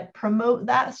in that promote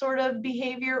that sort of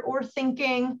behavior or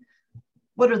thinking?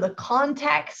 What are the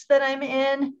contexts that I'm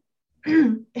in?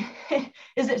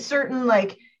 Is it certain,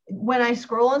 like, when I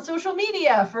scroll on social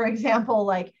media, for example,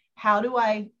 like, how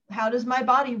does my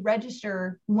body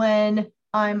register when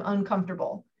I'm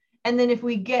uncomfortable? And then if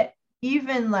we get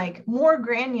even, like, more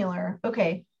granular,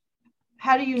 okay,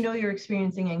 how do you know you're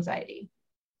experiencing anxiety?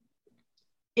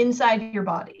 Inside your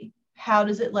body, how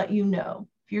does it let you know?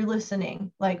 If you're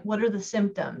listening, like, what are the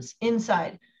symptoms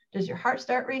inside? Does your heart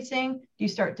start racing? Do you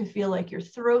start to feel like your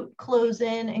throat close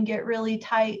in and get really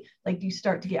tight? Like, do you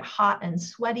start to get hot and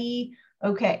sweaty?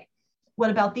 Okay. What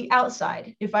about the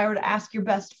outside? If I were to ask your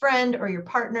best friend or your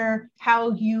partner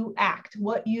how you act,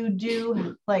 what you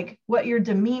do, like, what your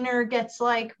demeanor gets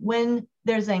like when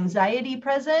there's anxiety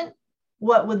present,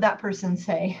 what would that person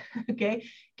say? Okay.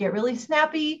 Get really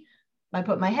snappy. I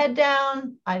put my head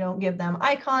down. I don't give them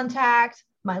eye contact.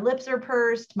 My lips are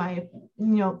pursed. My,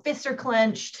 fists are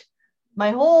clenched.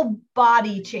 My whole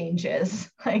body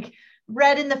changes, like,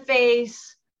 red in the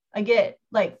face. I get,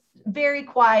 like, very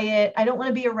quiet. I don't want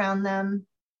to be around them.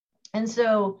 And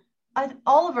so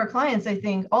all of our clients, I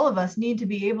think all of us need to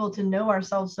be able to know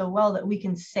ourselves so well that we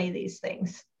can say these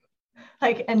things,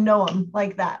 like, and know them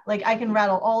like that. Like, I can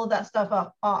rattle all of that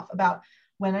stuff off about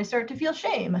when I start to feel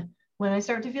shame, when I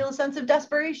start to feel a sense of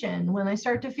desperation, when I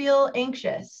start to feel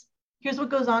anxious. Here's what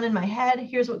goes on in my head.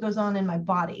 Here's what goes on in my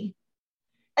body.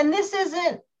 And this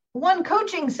isn't one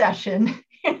coaching session.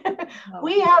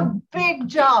 We have big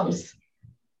jobs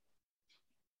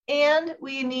And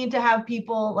we need to have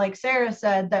people, like Sarah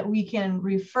said, that we can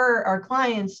refer our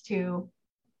clients to.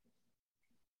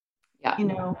 Yeah. You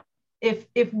know, if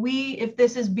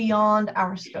this is beyond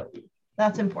our scope,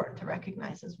 that's important to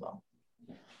recognize as well.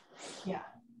 Yeah.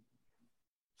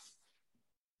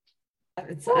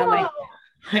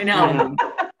 I know.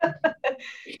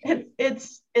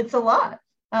 It's a lot.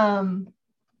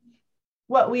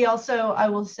 What we also, I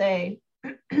will say,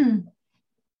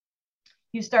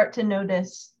 you start to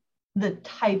notice the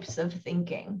types of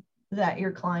thinking that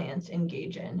your clients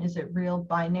engage in. Is it real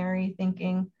binary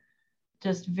thinking?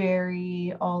 Just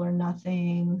very all or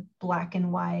nothing, black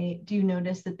and white? Do you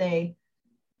notice that they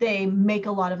make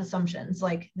a lot of assumptions?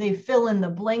 Like they fill in the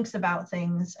blanks about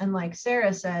things. And like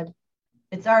Sarah said,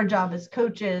 it's our job as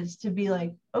coaches to be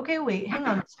like, okay, wait, hang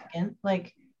on a second.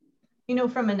 Like, you know,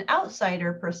 from an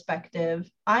outsider perspective,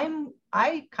 I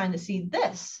kind of see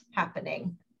this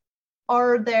happening.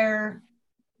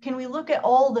 Can we look at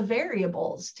all the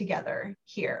variables together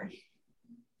here?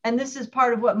 And this is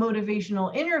part of what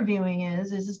motivational interviewing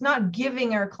is it's not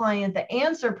giving our client the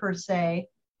answer per se,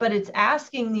 but it's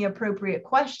asking the appropriate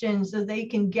questions so they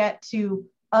can get to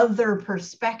other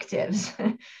perspectives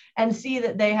and see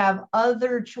that they have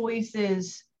other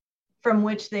choices from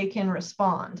which they can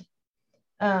respond.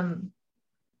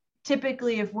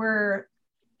 Typically, if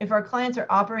our clients are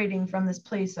operating from this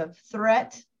place of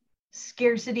threat,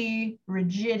 scarcity,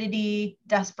 rigidity,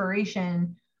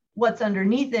 desperation, what's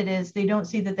underneath it is they don't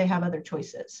see that they have other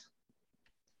choices.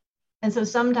 And so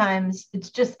sometimes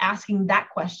it's just asking that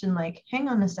question, like, hang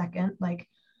on a second, like,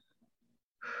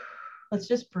 let's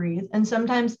just breathe. And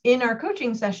sometimes in our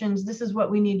coaching sessions, this is what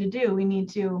we need to do. We need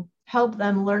to help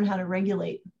them learn how to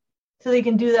regulate so they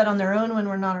can do that on their own when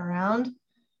we're not around.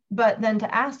 But then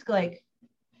to ask, like,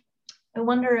 I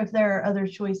wonder if there are other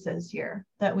choices here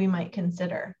that we might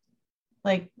consider.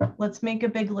 Like, let's make a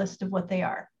big list of what they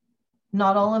are.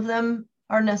 Not all of them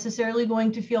are necessarily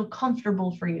going to feel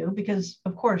comfortable for you because,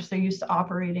 of course, they're used to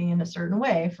operating in a certain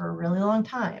way for a really long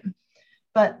time.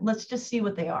 But let's just see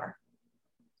what they are.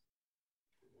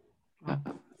 I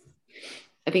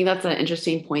think that's an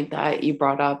interesting point that you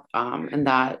brought up, and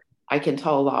that I can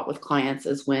tell a lot with clients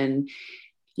is when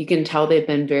you can tell they've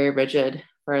been very rigid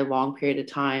for a long period of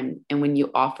time. And when you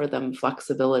offer them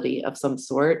flexibility of some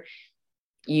sort,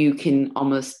 you can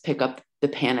almost pick up the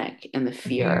panic and the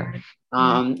fear. You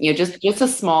know, just a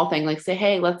small thing, like say,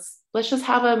 hey, let's just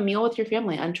have a meal with your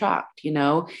family untracked, you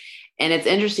know? And it's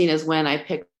interesting is when I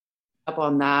pick up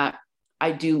on that,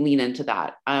 I do lean into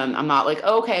that. I'm not like,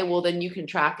 okay, well then you can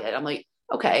track it. I'm like,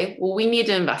 okay, well, we need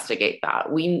to investigate that.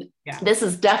 This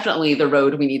is definitely the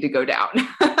road we need to go down.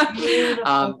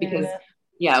 Because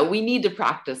yeah, we need to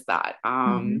practice that.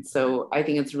 So I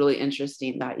think it's really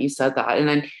interesting that you said that. And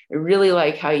I really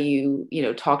like how you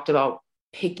talked about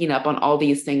picking up on all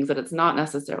these things, that it's not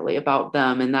necessarily about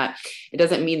them, and that it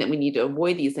doesn't mean that we need to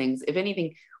avoid these things. If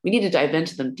anything, we need to dive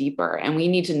into them deeper, and we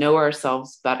need to know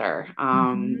ourselves better.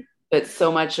 But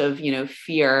so much of,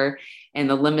 fear and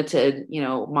the limited,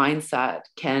 mindset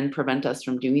can prevent us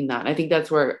from doing that. And I think that's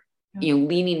where,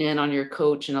 leaning in on your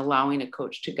coach and allowing a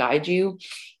coach to guide you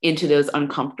into those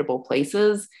uncomfortable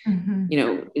places,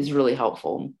 is really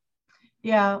helpful.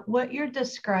 Yeah. What you're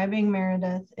describing,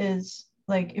 Meredith, is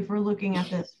like, if we're looking at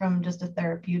this from just a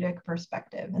therapeutic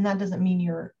perspective, and that doesn't mean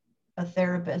you're a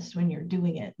therapist when you're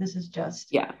doing it. This is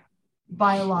just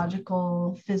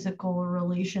biological, physical,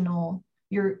 relational.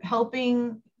 You're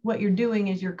helping, what you're doing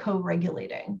is you're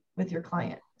co-regulating with your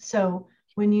client. So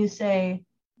when you say,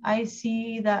 I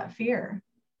see that fear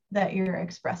that you're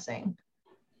expressing,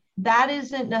 that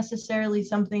isn't necessarily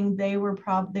something they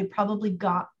probably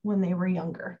got when they were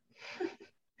younger.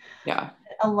 Yeah.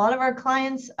 A lot of our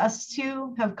clients, us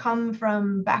too, have come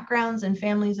from backgrounds and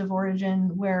families of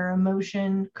origin where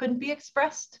emotion couldn't be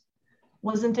expressed,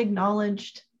 wasn't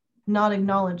acknowledged, not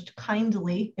acknowledged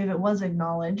kindly if it was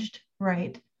acknowledged,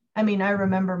 right? I mean, I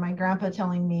remember my grandpa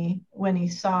telling me when he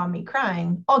saw me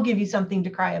crying, I'll give you something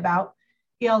to cry about.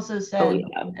 He also said,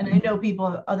 and I know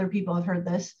other people have heard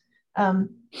this,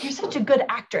 you're such a good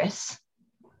actress.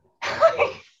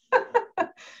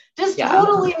 Just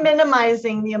totally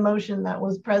minimizing the emotion that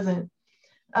was present.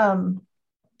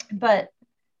 But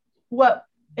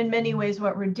in many ways,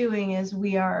 what we're doing is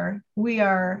we are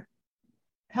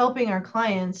helping our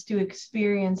clients to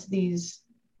experience these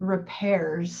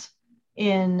repairs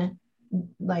in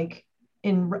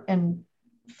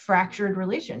fractured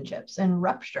relationships and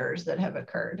ruptures that have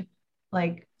occurred.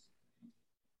 Like,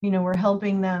 we're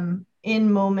helping them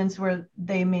in moments where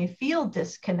they may feel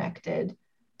disconnected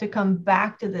to come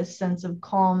back to this sense of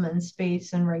calm and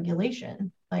space and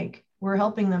regulation. Like, we're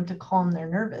helping them to calm their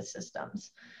nervous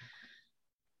systems.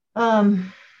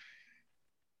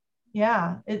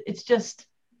 Yeah, it's just,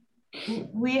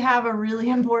 we have a really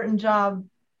important job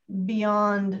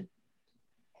beyond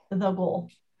the goal.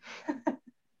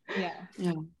 Yeah.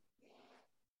 Yeah.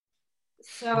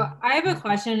 So I have a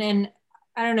question, and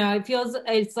I don't know,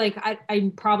 it's like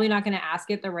I'm probably not going to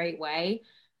ask it the right way,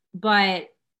 but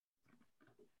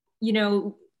you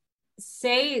know,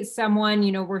 say someone,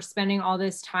 we're spending all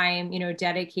this time,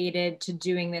 dedicated to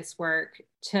doing this work,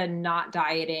 to not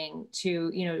dieting,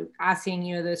 to,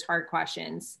 asking, those hard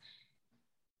questions.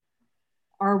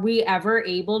 Are we ever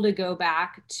able to go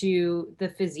back to the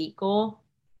physique goal?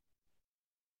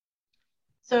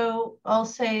 So I'll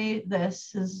say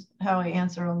this is how I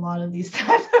answer a lot of these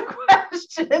types of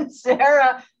questions,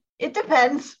 Sarah. It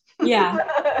depends.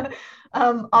 Yeah.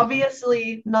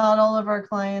 Obviously, not all of our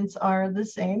clients are the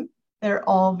same. They're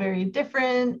all very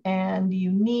different and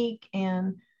unique,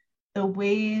 and the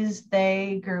ways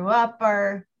they grew up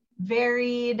are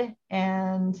varied,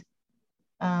 and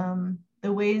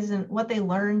the ways and what they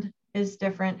learned is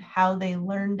different, how they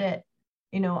learned it.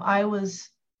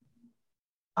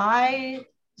 I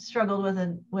struggled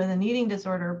with an eating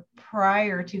disorder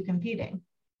prior to competing.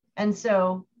 And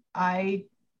so I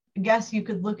guess you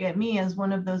could look at me as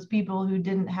one of those people who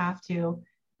didn't have to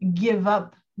give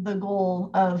up the goal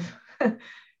of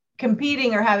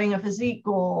competing or having a physique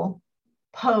goal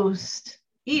post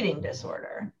eating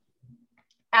disorder.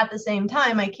 At the same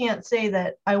time, I can't say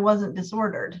that I wasn't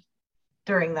disordered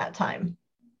during that time.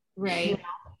 Right.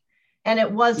 And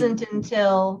it wasn't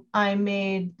until I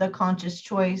made the conscious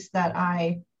choice that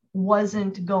I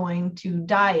wasn't going to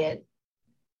diet,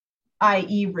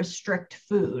 i.e., restrict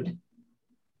food.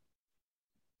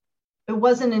 It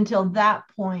wasn't until that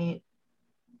point,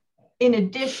 in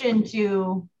addition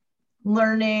to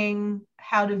learning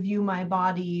how to view my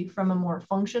body from a more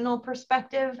functional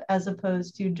perspective, as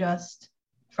opposed to just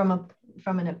from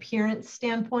an appearance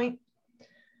standpoint.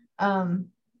 And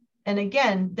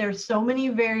again, there's so many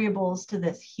variables to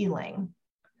this healing.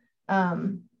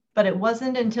 But it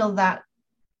wasn't until that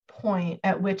point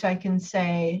at which I can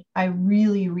say I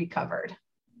really recovered.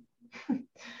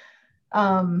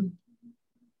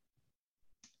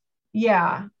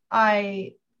 Yeah,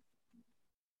 I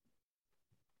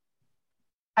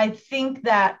think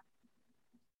that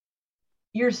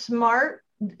you're smart,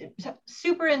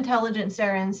 super intelligent,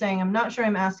 Sarah, in saying, I'm not sure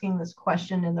I'm asking this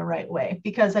question in the right way,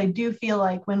 because I do feel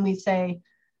like when we say,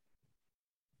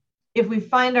 if we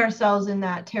find ourselves in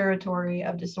that territory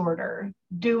of disorder,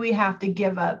 do we have to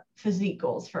give up physique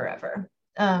goals forever?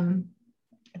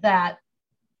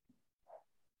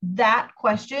 That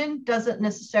question doesn't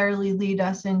necessarily lead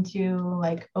us into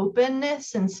like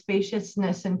openness and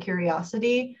spaciousness and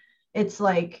curiosity. It's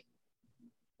like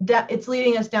it's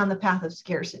leading us down the path of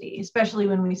scarcity, especially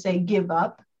when we say give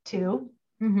up too.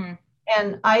 Mm-hmm.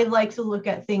 And I like to look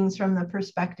at things from the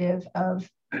perspective of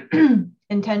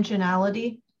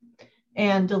intentionality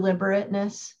and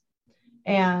deliberateness,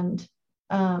 and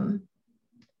in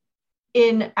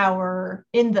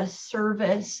the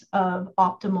service of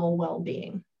optimal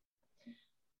well-being.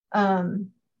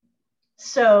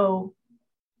 So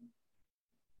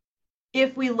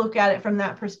if we look at it from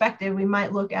that perspective, we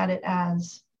might look at it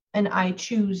as an I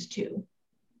choose to.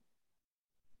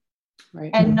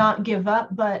 Right. And not give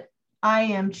up, but I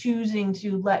am choosing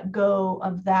to let go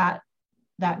of that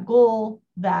goal,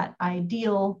 that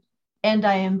ideal, and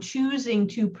I am choosing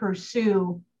to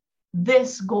pursue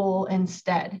this goal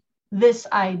instead, this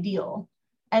ideal,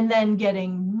 and then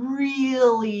getting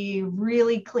really,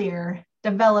 really clear,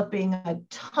 developing a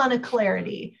ton of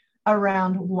clarity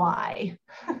around why.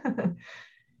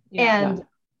 And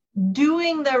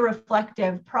doing the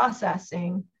reflective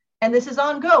processing, and this is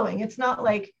ongoing. It's not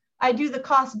like I do the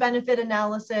cost benefit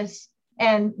analysis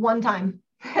and one time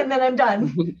and then I'm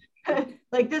done.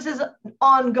 Like, this is an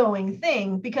ongoing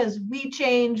thing, because we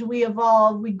change, we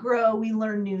evolve, we grow, we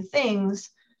learn new things,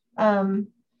 to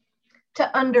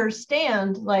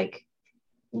understand, like,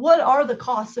 what are the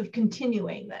costs of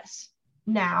continuing this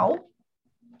now,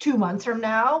 2 months from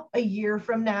now, a year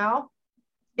from now.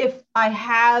 If I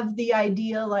have the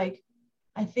idea, like,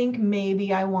 I think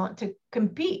maybe I want to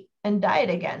compete and diet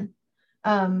again.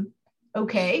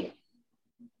 Okay,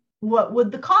 what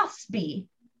would the costs be?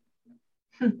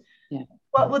 Yeah.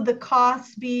 What would the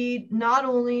costs be, not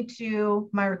only to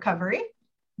my recovery,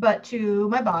 but to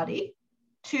my body,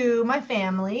 to my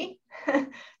family,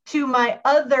 to my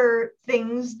other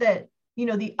things that,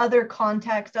 the other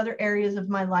context, other areas of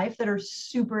my life that are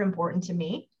super important to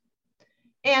me.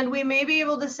 And we may be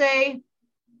able to say,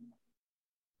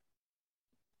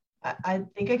 I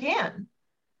think I can.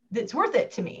 It's worth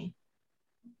it to me.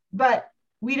 But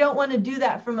we don't want to do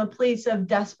that from a place of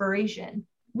desperation.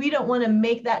 We don't want to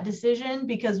make that decision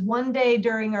because one day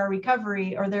during our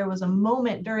recovery, or there was a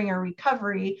moment during our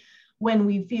recovery when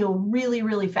we feel really,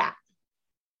 really fat,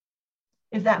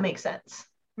 if that makes sense.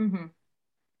 Mm-hmm.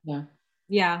 Yeah.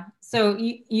 Yeah. So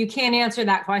you can't answer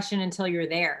that question until you're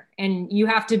there, and you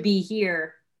have to be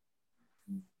here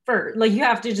for, like, you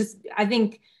have to just,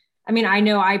 I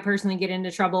know I personally get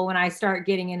into trouble when I start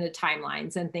getting into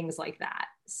timelines and things like that.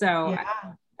 So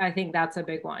yeah. I think that's a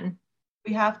big one.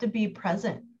 We have to be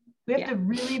present. We have to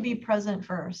really be present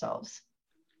for ourselves.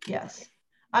 Yes.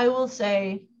 I will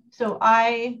say, so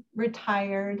I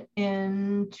retired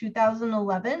in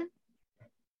 2011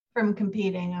 from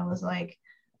competing. I was like,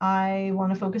 I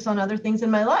want to focus on other things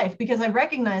in my life because I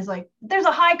recognize, like, there's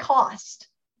a high cost.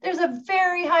 There's a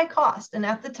very high cost. And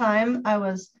at the time I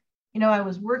was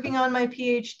working on my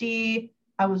PhD,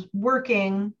 I was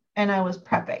working, and I was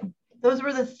prepping. Those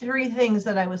were the three things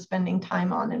that I was spending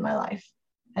time on in my life.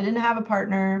 I didn't have a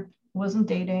partner, wasn't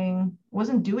dating,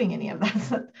 wasn't doing any of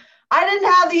that. I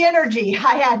didn't have the energy.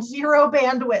 I had zero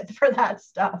bandwidth for that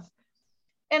stuff.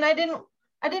 And I didn't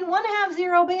want to have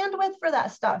zero bandwidth for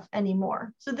that stuff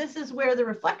anymore. So this is where the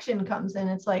reflection comes in.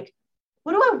 It's like,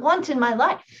 what do I want in my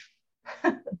life?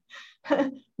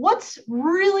 What's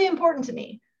really important to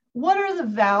me? What are the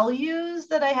values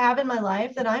that I have in my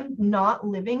life that I'm not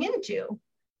living into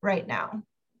right now?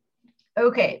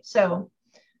 Okay, so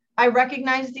I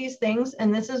recognize these things,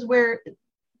 and this is where,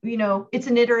 it's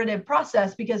an iterative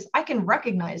process because I can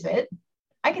recognize it,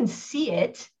 I can see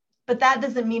it, but that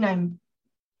doesn't mean I'm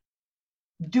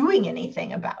doing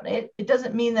anything about it. It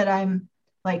doesn't mean that I'm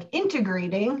like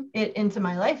integrating it into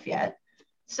my life yet.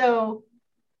 So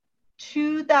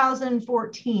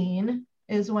 2014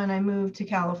 is when I moved to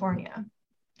California.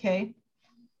 Okay.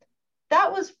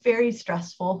 That was very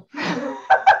stressful.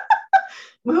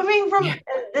 Moving from,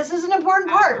 this is an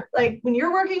important part. Like when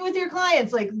you're working with your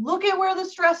clients, like look at where the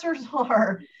stressors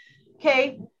are.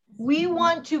 Okay. We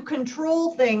want to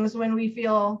control things when we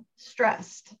feel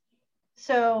stressed.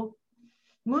 So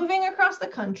moving across the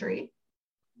country,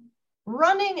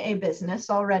 running a business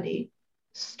already,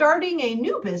 starting a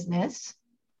new business,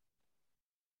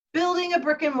 building a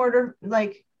brick and mortar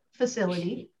like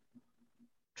facility,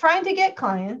 trying to get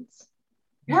clients,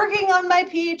 working on my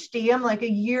PhD. I'm like a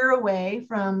year away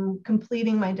from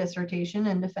completing my dissertation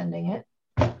and defending it.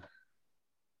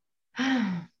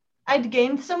 I'd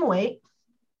gained some weight.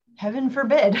 Heaven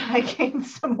forbid I gained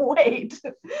some weight.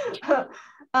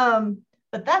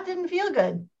 But that didn't feel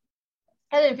good.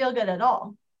 I didn't feel good at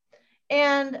all.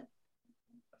 And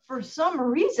for some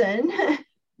reason,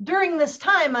 during this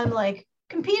time, I'm like,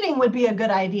 competing would be a good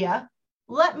idea.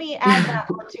 Let me add that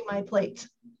onto my plate.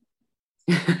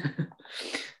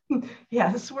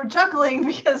 Yes, we're chuckling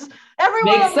because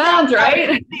everyone makes sense,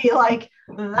 right? Be like,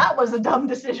 that was a dumb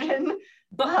decision.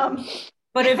 But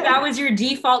if that was your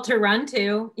default to run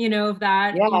to, if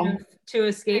that, to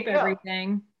escape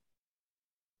everything.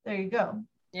 There you go.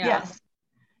 Yeah. Yes.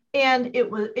 And it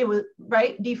was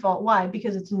right, default. Why?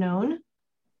 Because it's known,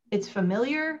 it's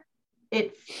familiar,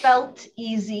 it felt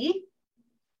easy,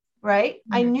 right?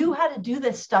 Mm-hmm. I knew how to do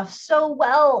this stuff so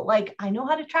well. Like I know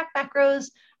how to track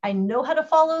macros, I know how to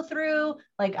follow through,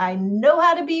 like I know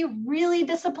how to be really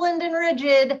disciplined and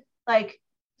rigid. Like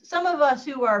some of us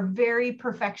who are very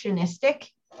perfectionistic,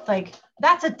 like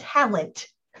that's a talent.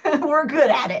 We're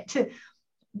good at it.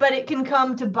 But it can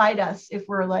come to bite us if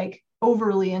we're like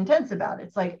overly intense about it.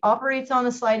 It's like operates on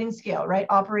a sliding scale, right?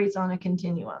 Operates on a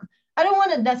continuum. I don't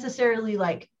want to necessarily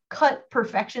like cut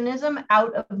perfectionism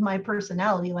out of my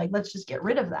personality. Like, let's just get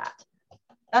rid of that.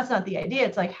 That's not the idea.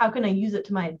 It's like, how can I use it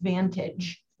to my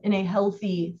advantage in a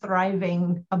healthy,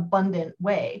 thriving, abundant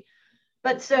way?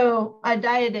 But so I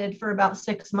dieted for about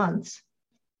 6 months.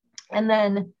 And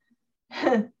then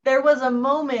there was a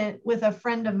moment with a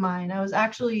friend of mine. I was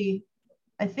actually,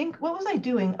 I think, what was I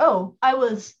doing? Oh, I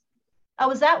was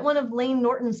at one of Lane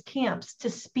Norton's camps to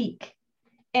speak.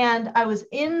 And I was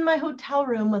in my hotel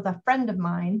room with a friend of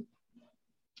mine.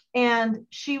 And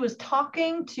she was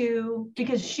talking to,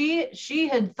 because she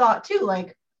had thought too,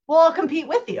 like, well, I'll compete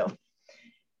with you.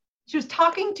 She was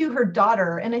talking to her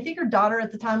daughter. And I think her daughter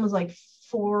at the time was like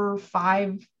 4 or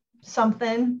 5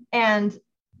 something. And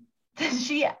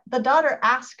the daughter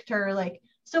asked her, like,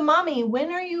 so mommy,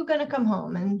 when are you going to come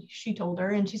home? And she told her,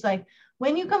 and she's like,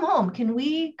 when you come home, can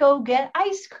we go get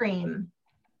ice cream?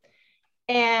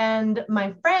 And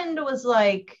my friend was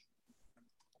like,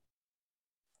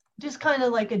 just kind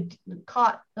of like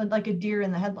caught like a deer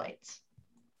in the headlights,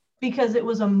 because it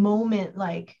was a moment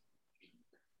like,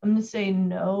 I'm going to say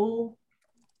no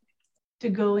to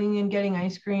going and getting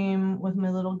ice cream with my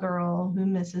little girl who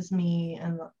misses me.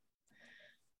 And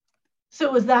so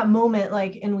it was that moment,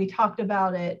 like, and we talked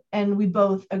about it and we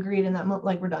both agreed in that moment,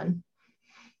 like, we're done.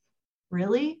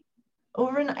 Really?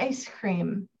 Over an ice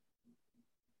cream?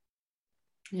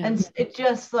 Yeah. And it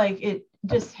just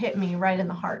hit me right in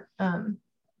the heart.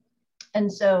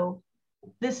 And so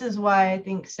this is why I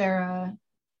think, Sarah,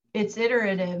 it's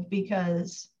iterative,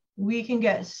 because we can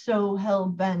get so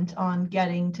hell-bent on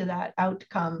getting to that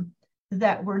outcome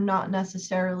that we're not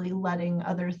necessarily letting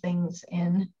other things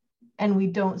in, and we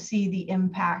don't see the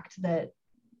impact that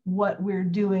what we're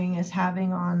doing is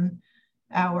having on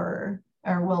our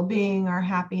well-being, our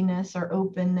happiness, our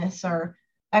openness, our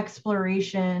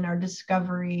exploration, our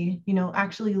discovery,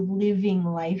 actually living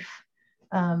life.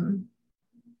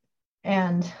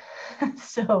 And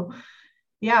so,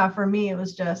 yeah, for me, it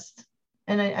was just,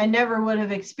 and I never would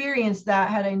have experienced that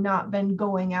had I not been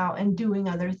going out and doing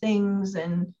other things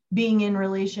and being in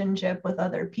relationship with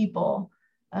other people.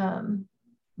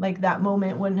 Like, that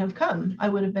moment wouldn't have come. I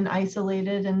would have been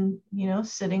isolated and,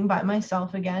 sitting by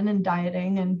myself again and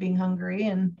dieting and being hungry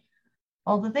and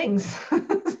all the things.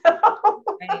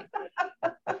 Right.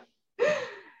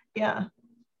 Yeah.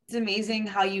 It's amazing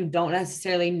how you don't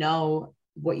necessarily know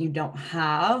what you don't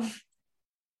have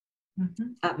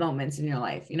at moments in your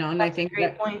life, and that's, I think,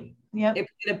 great point. Yeah, it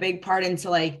played a big part into,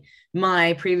 like,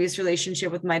 my previous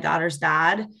relationship with my daughter's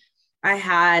dad. I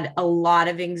had a lot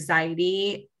of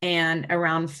anxiety and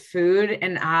around food,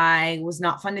 and I was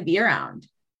not fun to be around.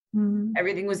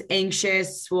 Everything was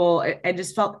anxious. Well, I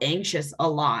just felt anxious a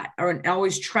lot, or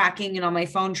always tracking and on my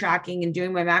phone tracking and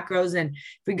doing my macros. And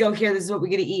if we go here, this is what we're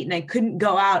going to eat. And I couldn't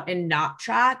go out and not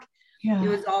track. Yeah. It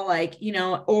was all like,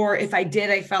 or if I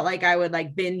did, I felt like I would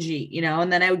like binge eat,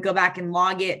 and then I would go back and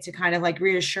log it to kind of like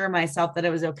reassure myself that it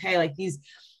was okay. Like, these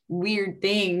weird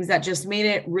things that just made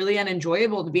it really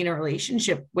unenjoyable to be in a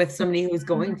relationship with somebody who was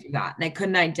going through that. And I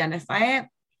couldn't identify it.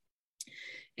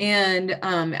 And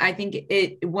I think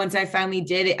once I finally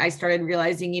did it, I started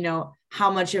realizing, how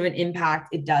much of an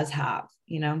impact it does have,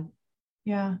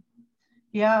 Yeah.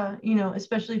 Yeah.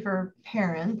 Especially for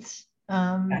parents.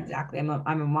 Exactly. I'm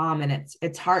a mom, and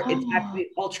it's hard. It's actually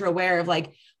ultra aware of,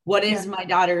 like, what is my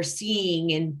daughter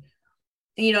seeing? And,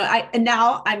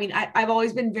 I've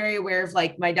always been very aware of,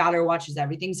 like, my daughter watches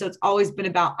everything. So it's always been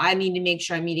about, I need to make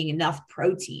sure I'm eating enough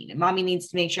protein, and mommy needs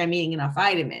to make sure I'm eating enough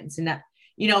vitamins, and that,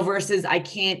 versus I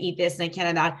can't eat this and I can't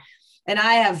have that. And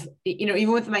I have,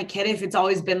 even with my kid, if it's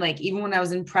always been like, even when I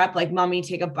was in prep, like, mommy,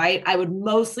 take a bite, I would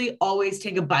mostly always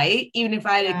take a bite, even if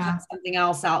I had to cut something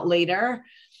else out later.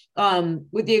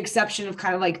 With the exception of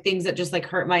kind of like things that just like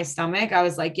hurt my stomach. I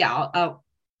was like, yeah, I'll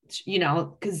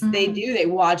because they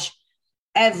watch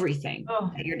everything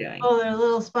that you're doing. Oh, they're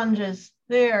little sponges.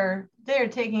 They're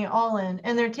taking it all in,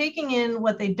 and they're taking in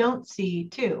what they don't see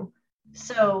too.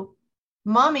 So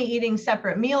mommy eating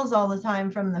separate meals all the time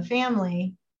from the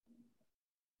family,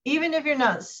 even if you're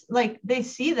not, like, they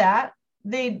see that,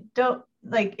 they don't,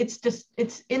 like,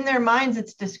 it's in their minds,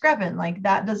 it's discrepant, like,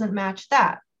 that doesn't match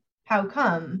that, how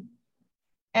come?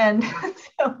 And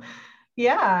so,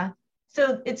 yeah,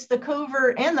 so it's the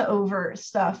covert and the overt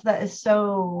stuff that is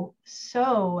so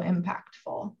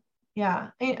impactful.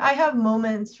 Yeah, I have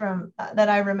moments from that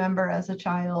I remember as a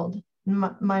child,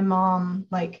 my mom,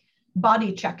 like,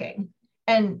 body checking.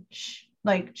 And she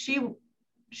like,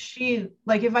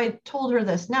 if I told her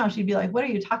this now, she'd be like, what are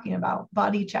you talking about?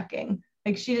 Body checking.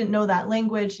 Like, she didn't know that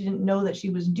language. She didn't know that she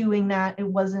was doing that. It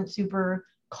wasn't super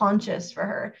conscious for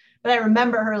her. But I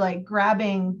remember her, like,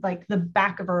 grabbing, like, the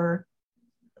back of her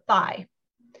thigh.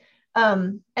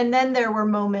 And then there were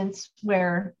moments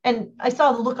where, and I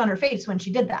saw the look on her face when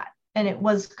she did that. And it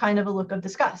was kind of a look of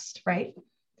disgust, right?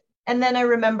 And then I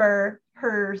remember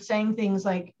her saying things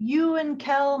like, you and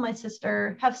Kel, my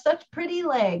sister, have such pretty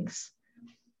legs.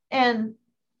 And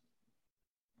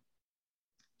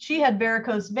she had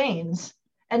varicose veins.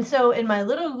 And so in my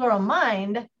little girl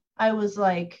mind, I was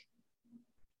like,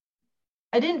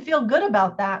 I didn't feel good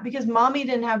about that, because mommy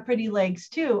didn't have pretty legs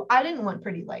too. I didn't want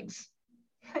pretty legs.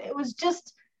 It was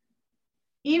just,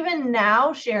 even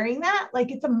now sharing that,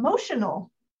 like, it's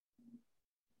emotional.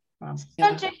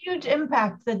 Such a huge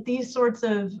impact that these sorts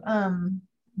of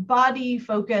body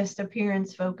focused,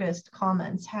 appearance focused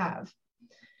comments have.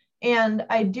 And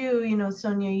I do,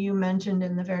 Sonia, you mentioned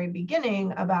in the very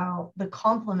beginning about the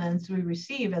compliments we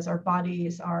receive as our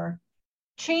bodies are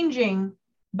changing,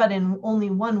 but in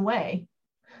only one way.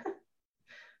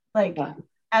 Like,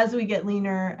 as we get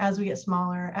leaner, as we get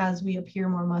smaller, as we appear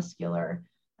more muscular,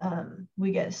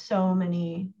 we get so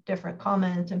many different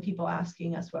comments and people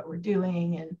asking us what we're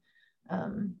doing.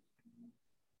 And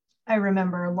I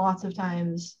remember lots of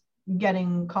times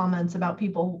getting comments about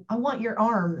people, I want your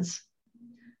arms.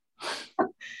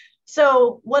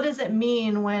 So what does it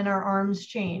mean when our arms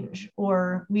change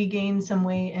or we gain some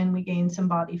weight and we gain some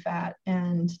body fat,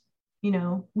 and we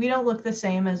don't look the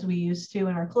same as we used to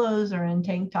in our clothes or in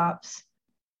tank tops?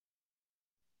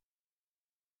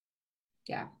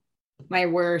 Yeah. My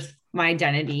worth, my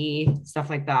identity, stuff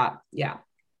like that. Yeah.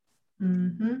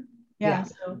 Mm-hmm. Yeah.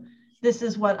 So this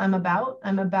is what I'm about.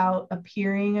 I'm about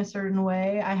appearing a certain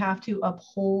way. I have to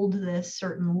uphold this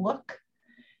certain look.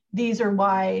 These are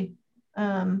why,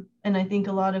 and I think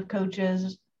a lot of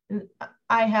coaches,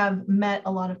 I have met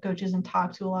a lot of coaches and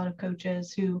talked to a lot of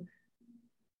coaches who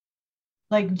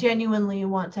like genuinely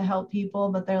want to help people,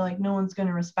 but they're like, no one's going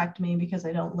to respect me because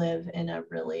I don't live in a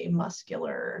really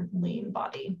muscular, lean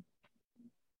body.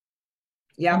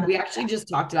 Yeah, we actually just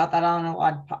talked about that on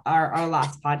our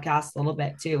last podcast a little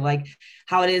bit too, like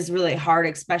how it is really hard,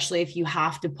 especially if you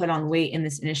have to put on weight in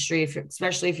this industry,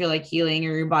 especially if you're like healing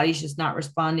or your body's just not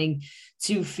responding,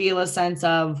 to feel a sense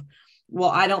of,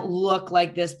 well, I don't look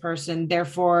like this person,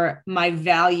 therefore my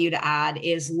value to add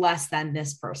is less than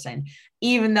this person.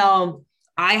 Even though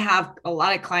I have a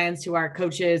lot of clients who are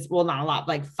coaches, well, not a lot,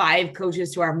 like 5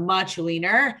 coaches who are much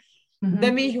leaner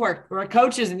than me, who are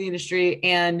coaches in the industry,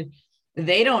 and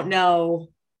they don't know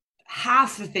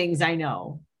half the things I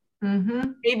know.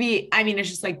 Maybe, I mean, it's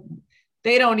just like,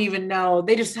 they don't even know,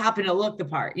 they just happen to look the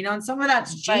part, and some of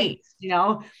that's genes,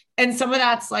 and some of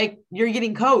that's like, you're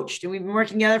getting coached and we've been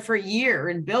working together for a year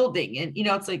and building. And,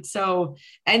 it's like, so,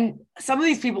 and some of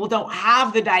these people don't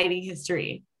have the dieting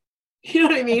history. You know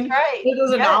what I mean? That's right.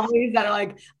 Those anomalies that are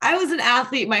like, I was an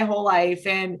athlete my whole life,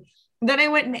 and then I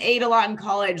went and ate a lot in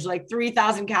college, like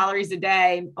 3,000 calories a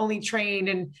day, only trained.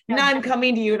 And now I'm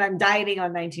coming to you and I'm dieting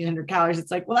on 1,900 calories. It's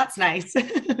like, well, that's nice.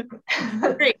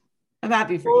 Great. I'm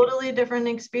happy for you. Totally different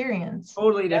experience.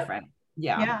 Totally different.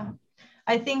 Yeah. Yeah.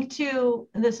 I think too,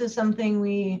 this is something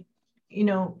we,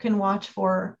 can watch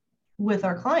for with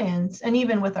our clients and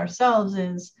even with ourselves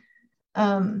is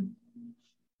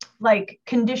like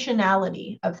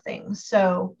conditionality of things.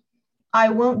 So I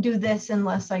won't do this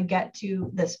unless I get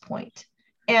to this point.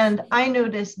 And I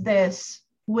noticed this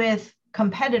with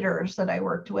competitors that I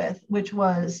worked with, which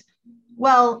was,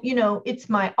 well, it's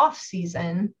my off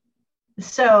season,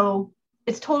 so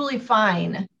it's totally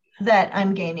fine that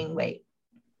I'm gaining weight,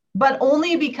 but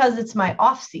only because it's my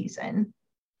off season.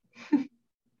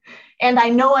 And I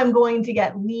know I'm going to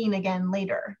get lean again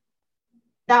later.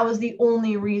 That was the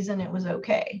only reason it was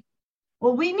okay.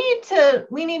 Well, we need to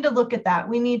look at that.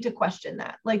 We need to question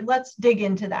that. Like, let's dig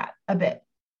into that a bit.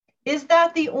 Is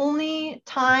that the only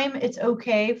time it's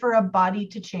okay for a body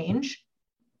to change?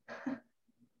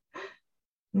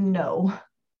 No,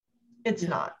 it's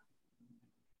not.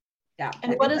 Yeah.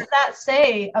 And what does that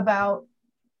say about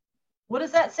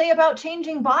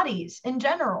changing bodies in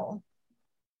general?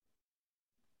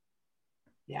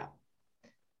 Yeah.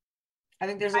 I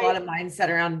think there's a lot of mindset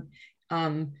around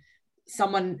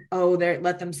someone, they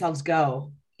let themselves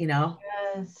go,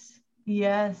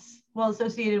 Yes. Well,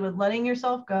 associated with letting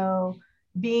yourself go,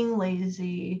 being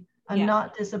lazy, I'm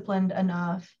not disciplined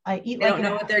enough, I eat, they don't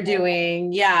know what they're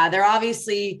doing. Yeah, they're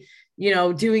obviously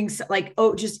doing like,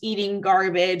 just eating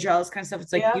garbage, all this kind of stuff.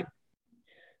 It's like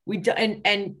we do,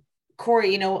 and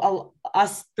Kori,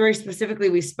 us very specifically,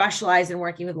 we specialize in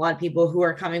working with a lot of people who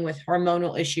are coming with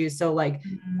hormonal issues, so like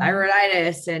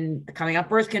thyroiditis and coming up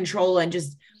birth control and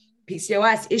just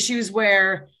PCOS issues,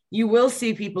 where you will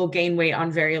see people gain weight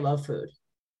on very low food.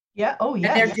 Yeah. Oh,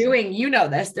 yeah. And they're doing,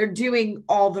 they're doing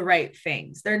all the right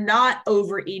things. They're not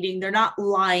overeating. They're not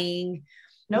lying.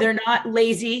 Nope. They're not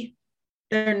lazy.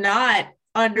 They're not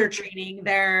undertraining.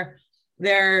 They're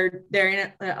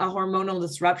in a hormonal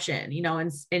disruption,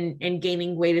 and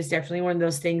gaining weight is definitely one of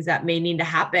those things that may need to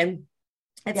happen.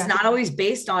 It's not always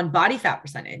based on body fat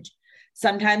percentage.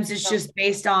 Sometimes it's just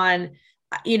based on,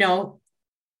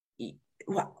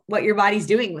 what your body's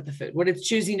doing with the food, what it's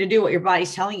choosing to do, what your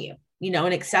body's telling you,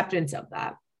 an acceptance of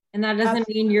that. And that doesn't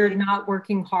mean you're not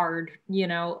working hard,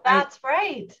 That's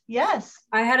right. Yes.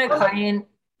 I had a client,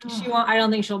 I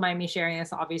don't think she'll mind me sharing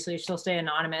this. Obviously she'll stay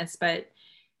anonymous, but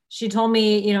she told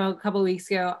me, a couple of weeks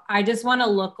ago, I just want to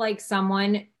look like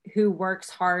someone who works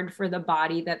hard for the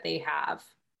body that they have.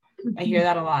 I hear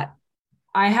that a lot.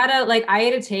 I had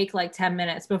to take like 10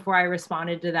 minutes before I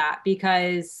responded to that,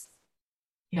 because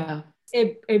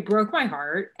it broke my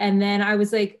heart. And then I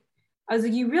was like,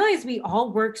 you realize we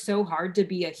all work so hard to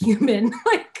be a human.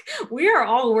 Like, we are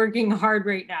all working hard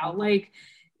right now. Like,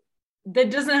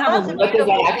 that doesn't have what does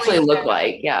that actually look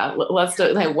like? Yeah. Let's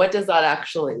do, like, what does that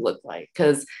actually look like?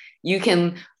 Because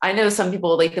I know some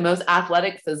people like the most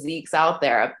athletic physiques out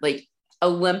there, like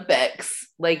Olympics,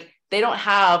 like they don't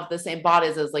have the same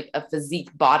bodies as like a physique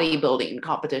bodybuilding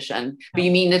competition. But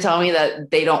you mean to tell me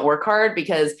that they don't work hard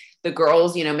because the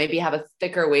girls, maybe have a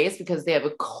thicker waist because they have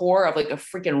a core of like a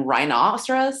freaking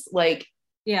rhinoceros? Like,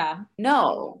 yeah,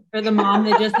 no. Or the mom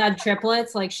that just had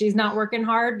triplets, like she's not working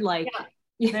hard. Like,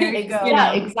 there you go.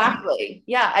 Yeah, exactly.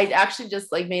 Yeah. I actually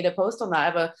just like made a post on that. I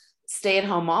have a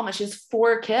stay-at-home mom and she has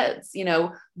 4 kids,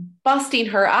 busting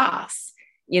her ass,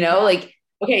 like,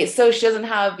 okay, so she doesn't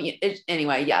have it,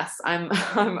 anyway. Yes, I'm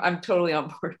totally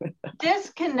on board with that.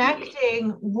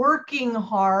 Disconnecting working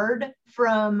hard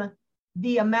from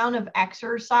the amount of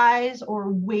exercise or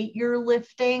weight you're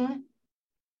lifting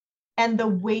and the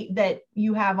weight that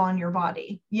you have on your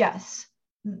body. Yes,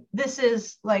 this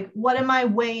is like, what am I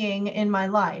weighing in my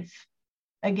life?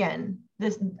 Again,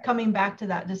 this coming back to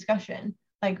that discussion,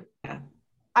 like,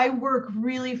 I work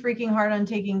really freaking hard on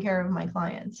taking care of my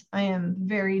clients. I am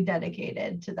very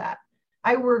dedicated to that.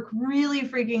 I work really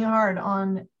freaking hard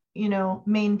on,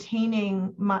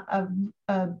 maintaining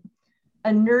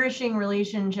a nourishing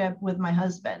relationship with my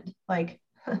husband. Like,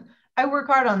 I work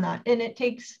hard on that. And it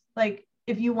takes, like,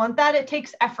 if you want that, it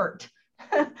takes effort.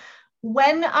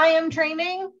 When I am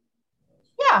training,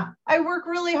 yeah, I work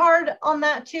really hard on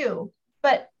that too.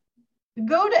 But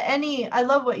go to I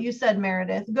love what you said,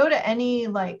 Meredith, go to any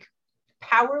like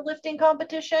powerlifting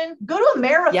competition, go to a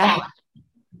marathon,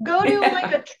 go to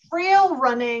like a trail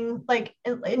running, like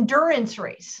endurance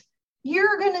race.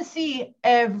 You're going to see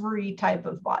every type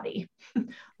of body,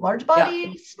 large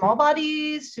bodies, small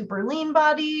bodies, super lean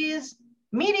bodies,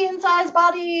 medium-sized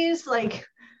bodies, like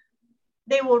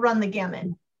they will run the gamut.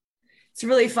 It's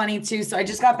really funny too. So I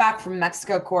just got back from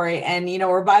Mexico, Kori, and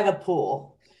we're by the pool.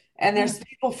 And there's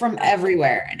people from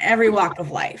everywhere and every walk of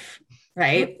life,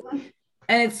 right?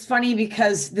 And it's funny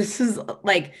because this is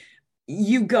like,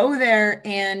 you go there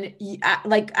and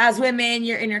like as women,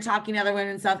 you're talking to other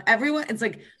women and stuff. Everyone, it's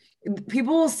like,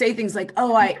 people will say things like,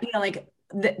 oh,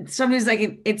 somebody's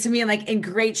like, it's to me like in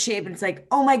great shape. And it's like,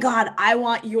 oh my God, I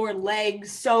want your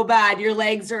legs so bad. Your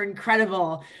legs are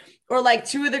incredible. Or like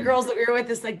 2 of the girls that we were with,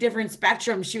 this like different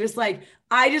spectrum. She was like,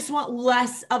 I just want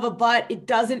less of a butt. It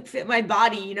doesn't fit my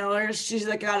body, or she's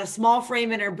like got a small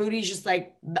frame and her booty's just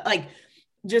like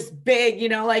just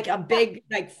big, like a big,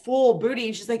 like full booty.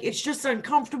 And she's like, it's just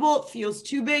uncomfortable. It feels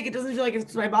too big. It doesn't feel like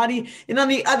it's my body. And on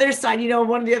the other side,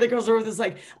 one of the other girls were with us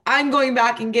like, I'm going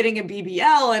back and getting a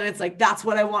BBL. And it's like, that's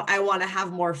what I want. I want to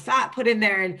have more fat put in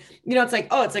there. And, it's like,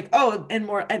 oh, and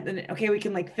more, and okay, we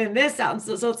can like thin this out.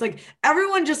 And so it's like,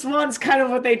 everyone just wants kind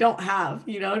of what they don't have,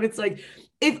 and it's like,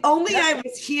 if only I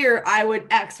was here, I would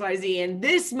X, Y, Z. And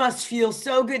this must feel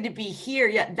so good to be here.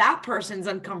 Yet that person's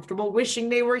uncomfortable wishing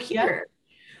they were here.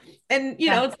 And,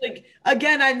 it's like,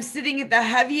 again, I'm sitting at the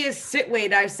heaviest sit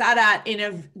weight I've sat at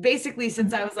basically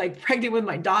since I was like pregnant with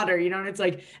my daughter, and it's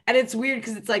like, and it's weird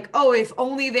because it's like, oh, if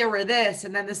only there were this.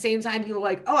 And then the same time people are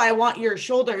like, oh, I want your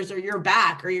shoulders or your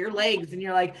back or your legs. And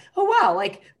you're like, oh, wow.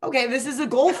 Like, okay, this is a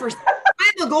goal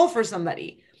I'm a goal for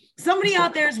somebody. Somebody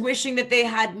out there is wishing that they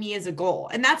had me as a goal.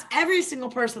 And that's every single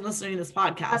person listening to this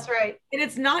podcast. That's right. And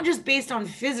it's not just based on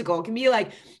physical. It can be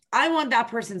like, I want that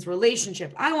person's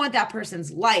relationship. I want that person's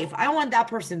life. I want that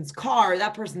person's car,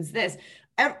 that person's this.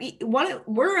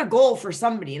 We're a goal for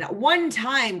somebody. And at one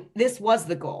time, this was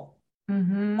the goal.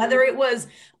 Mm-hmm. Whether it was,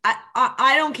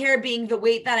 I don't care being the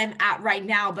weight that I'm at right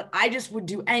now, but I just would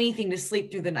do anything to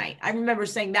sleep through the night. I remember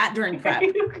saying that during prep. There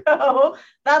you go.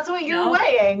 That's what you're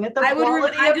weighing. The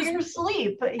quality of your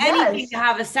sleep. Anything to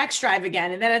have a sex drive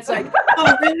again. And then it's like,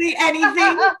 oh, really?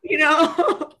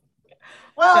 Anything,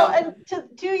 Well,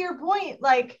 and to your point,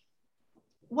 like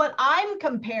what I'm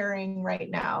comparing right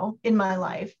now in my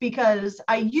life, because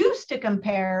I used to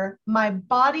compare my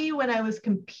body when I was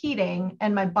competing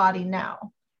and my body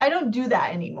now. I don't do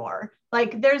that anymore.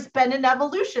 Like there's been an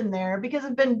evolution there because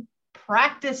I've been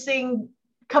practicing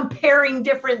comparing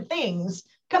different things,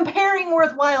 comparing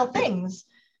worthwhile things.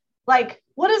 Like,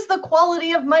 what is the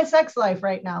quality of my sex life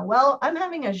right now? Well, I'm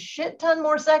having a shit ton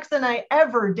more sex than I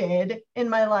ever did in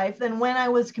my life than when I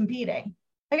was competing.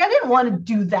 Like, I didn't want to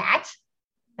do that.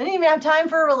 I didn't even have time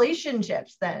for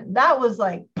relationships then. That was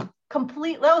like that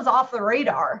was off the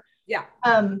radar. Yeah.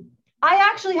 I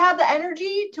actually have the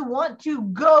energy to want to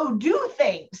go do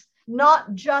things,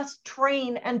 not just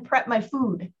train and prep my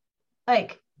food.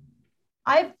 Like,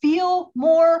 I feel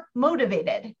more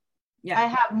motivated. Yeah. I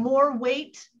have more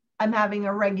weight. I'm having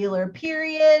a regular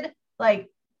period. Like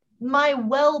my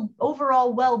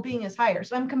overall well-being is higher.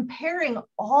 So I'm comparing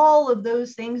all of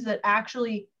those things that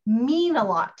actually mean a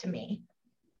lot to me.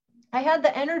 I had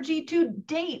the energy to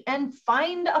date and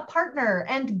find a partner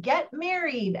and get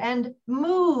married and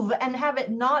move and have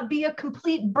it not be a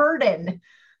complete burden.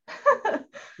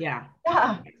 Yeah.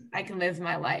 Yeah. I can live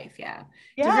my life. Yeah.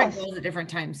 Yes. Different goals at different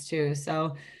times too.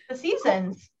 So the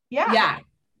seasons. Yeah. Yeah.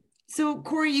 So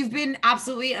Kori, you've been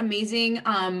absolutely amazing.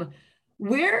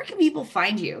 Where can people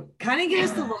find you? Kind of give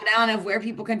us the lowdown of where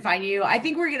people can find you. I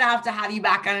think we're gonna have to you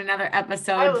back on another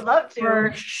episode. I would love to.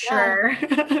 For sure.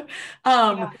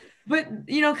 Yeah. But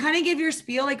kind of give your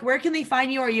spiel, like where can they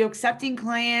find you? Are you accepting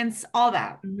clients? All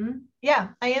that. Mm-hmm. Yeah,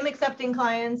 I am accepting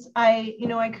clients. I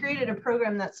created a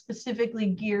program that's specifically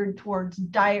geared towards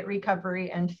diet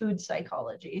recovery and food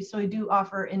psychology. So I do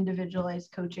offer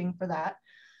individualized coaching for that.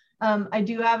 I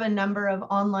do have a number of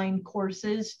online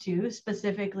courses too,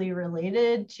 specifically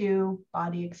related to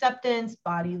body acceptance,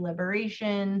 body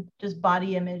liberation, just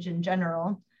body image in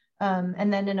general.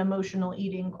 And then an emotional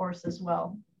eating course as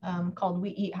well, called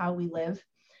We Eat How We Live.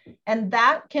 And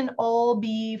that can all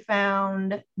be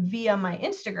found via my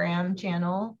Instagram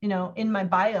channel, in my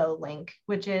bio link,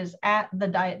 which is at the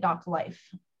Diet Doc Life.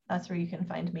 That's where you can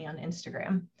find me on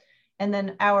Instagram. And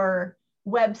then our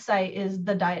website is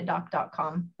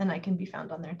thedietdoc.com, and I can be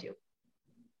found on there too.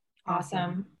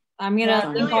 Awesome. I'm going to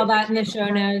link all that in the show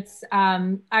notes.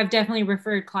 I've definitely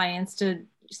referred clients to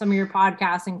some of your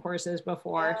podcasts and courses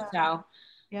before. So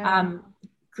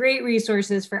great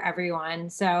resources for everyone.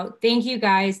 So thank you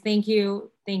guys. Thank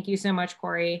you. Thank you so much,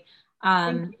 Kori.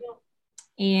 And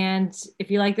if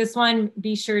you like this one,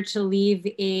 be sure to leave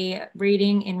a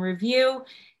rating and review,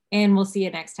 and we'll see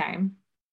you next time.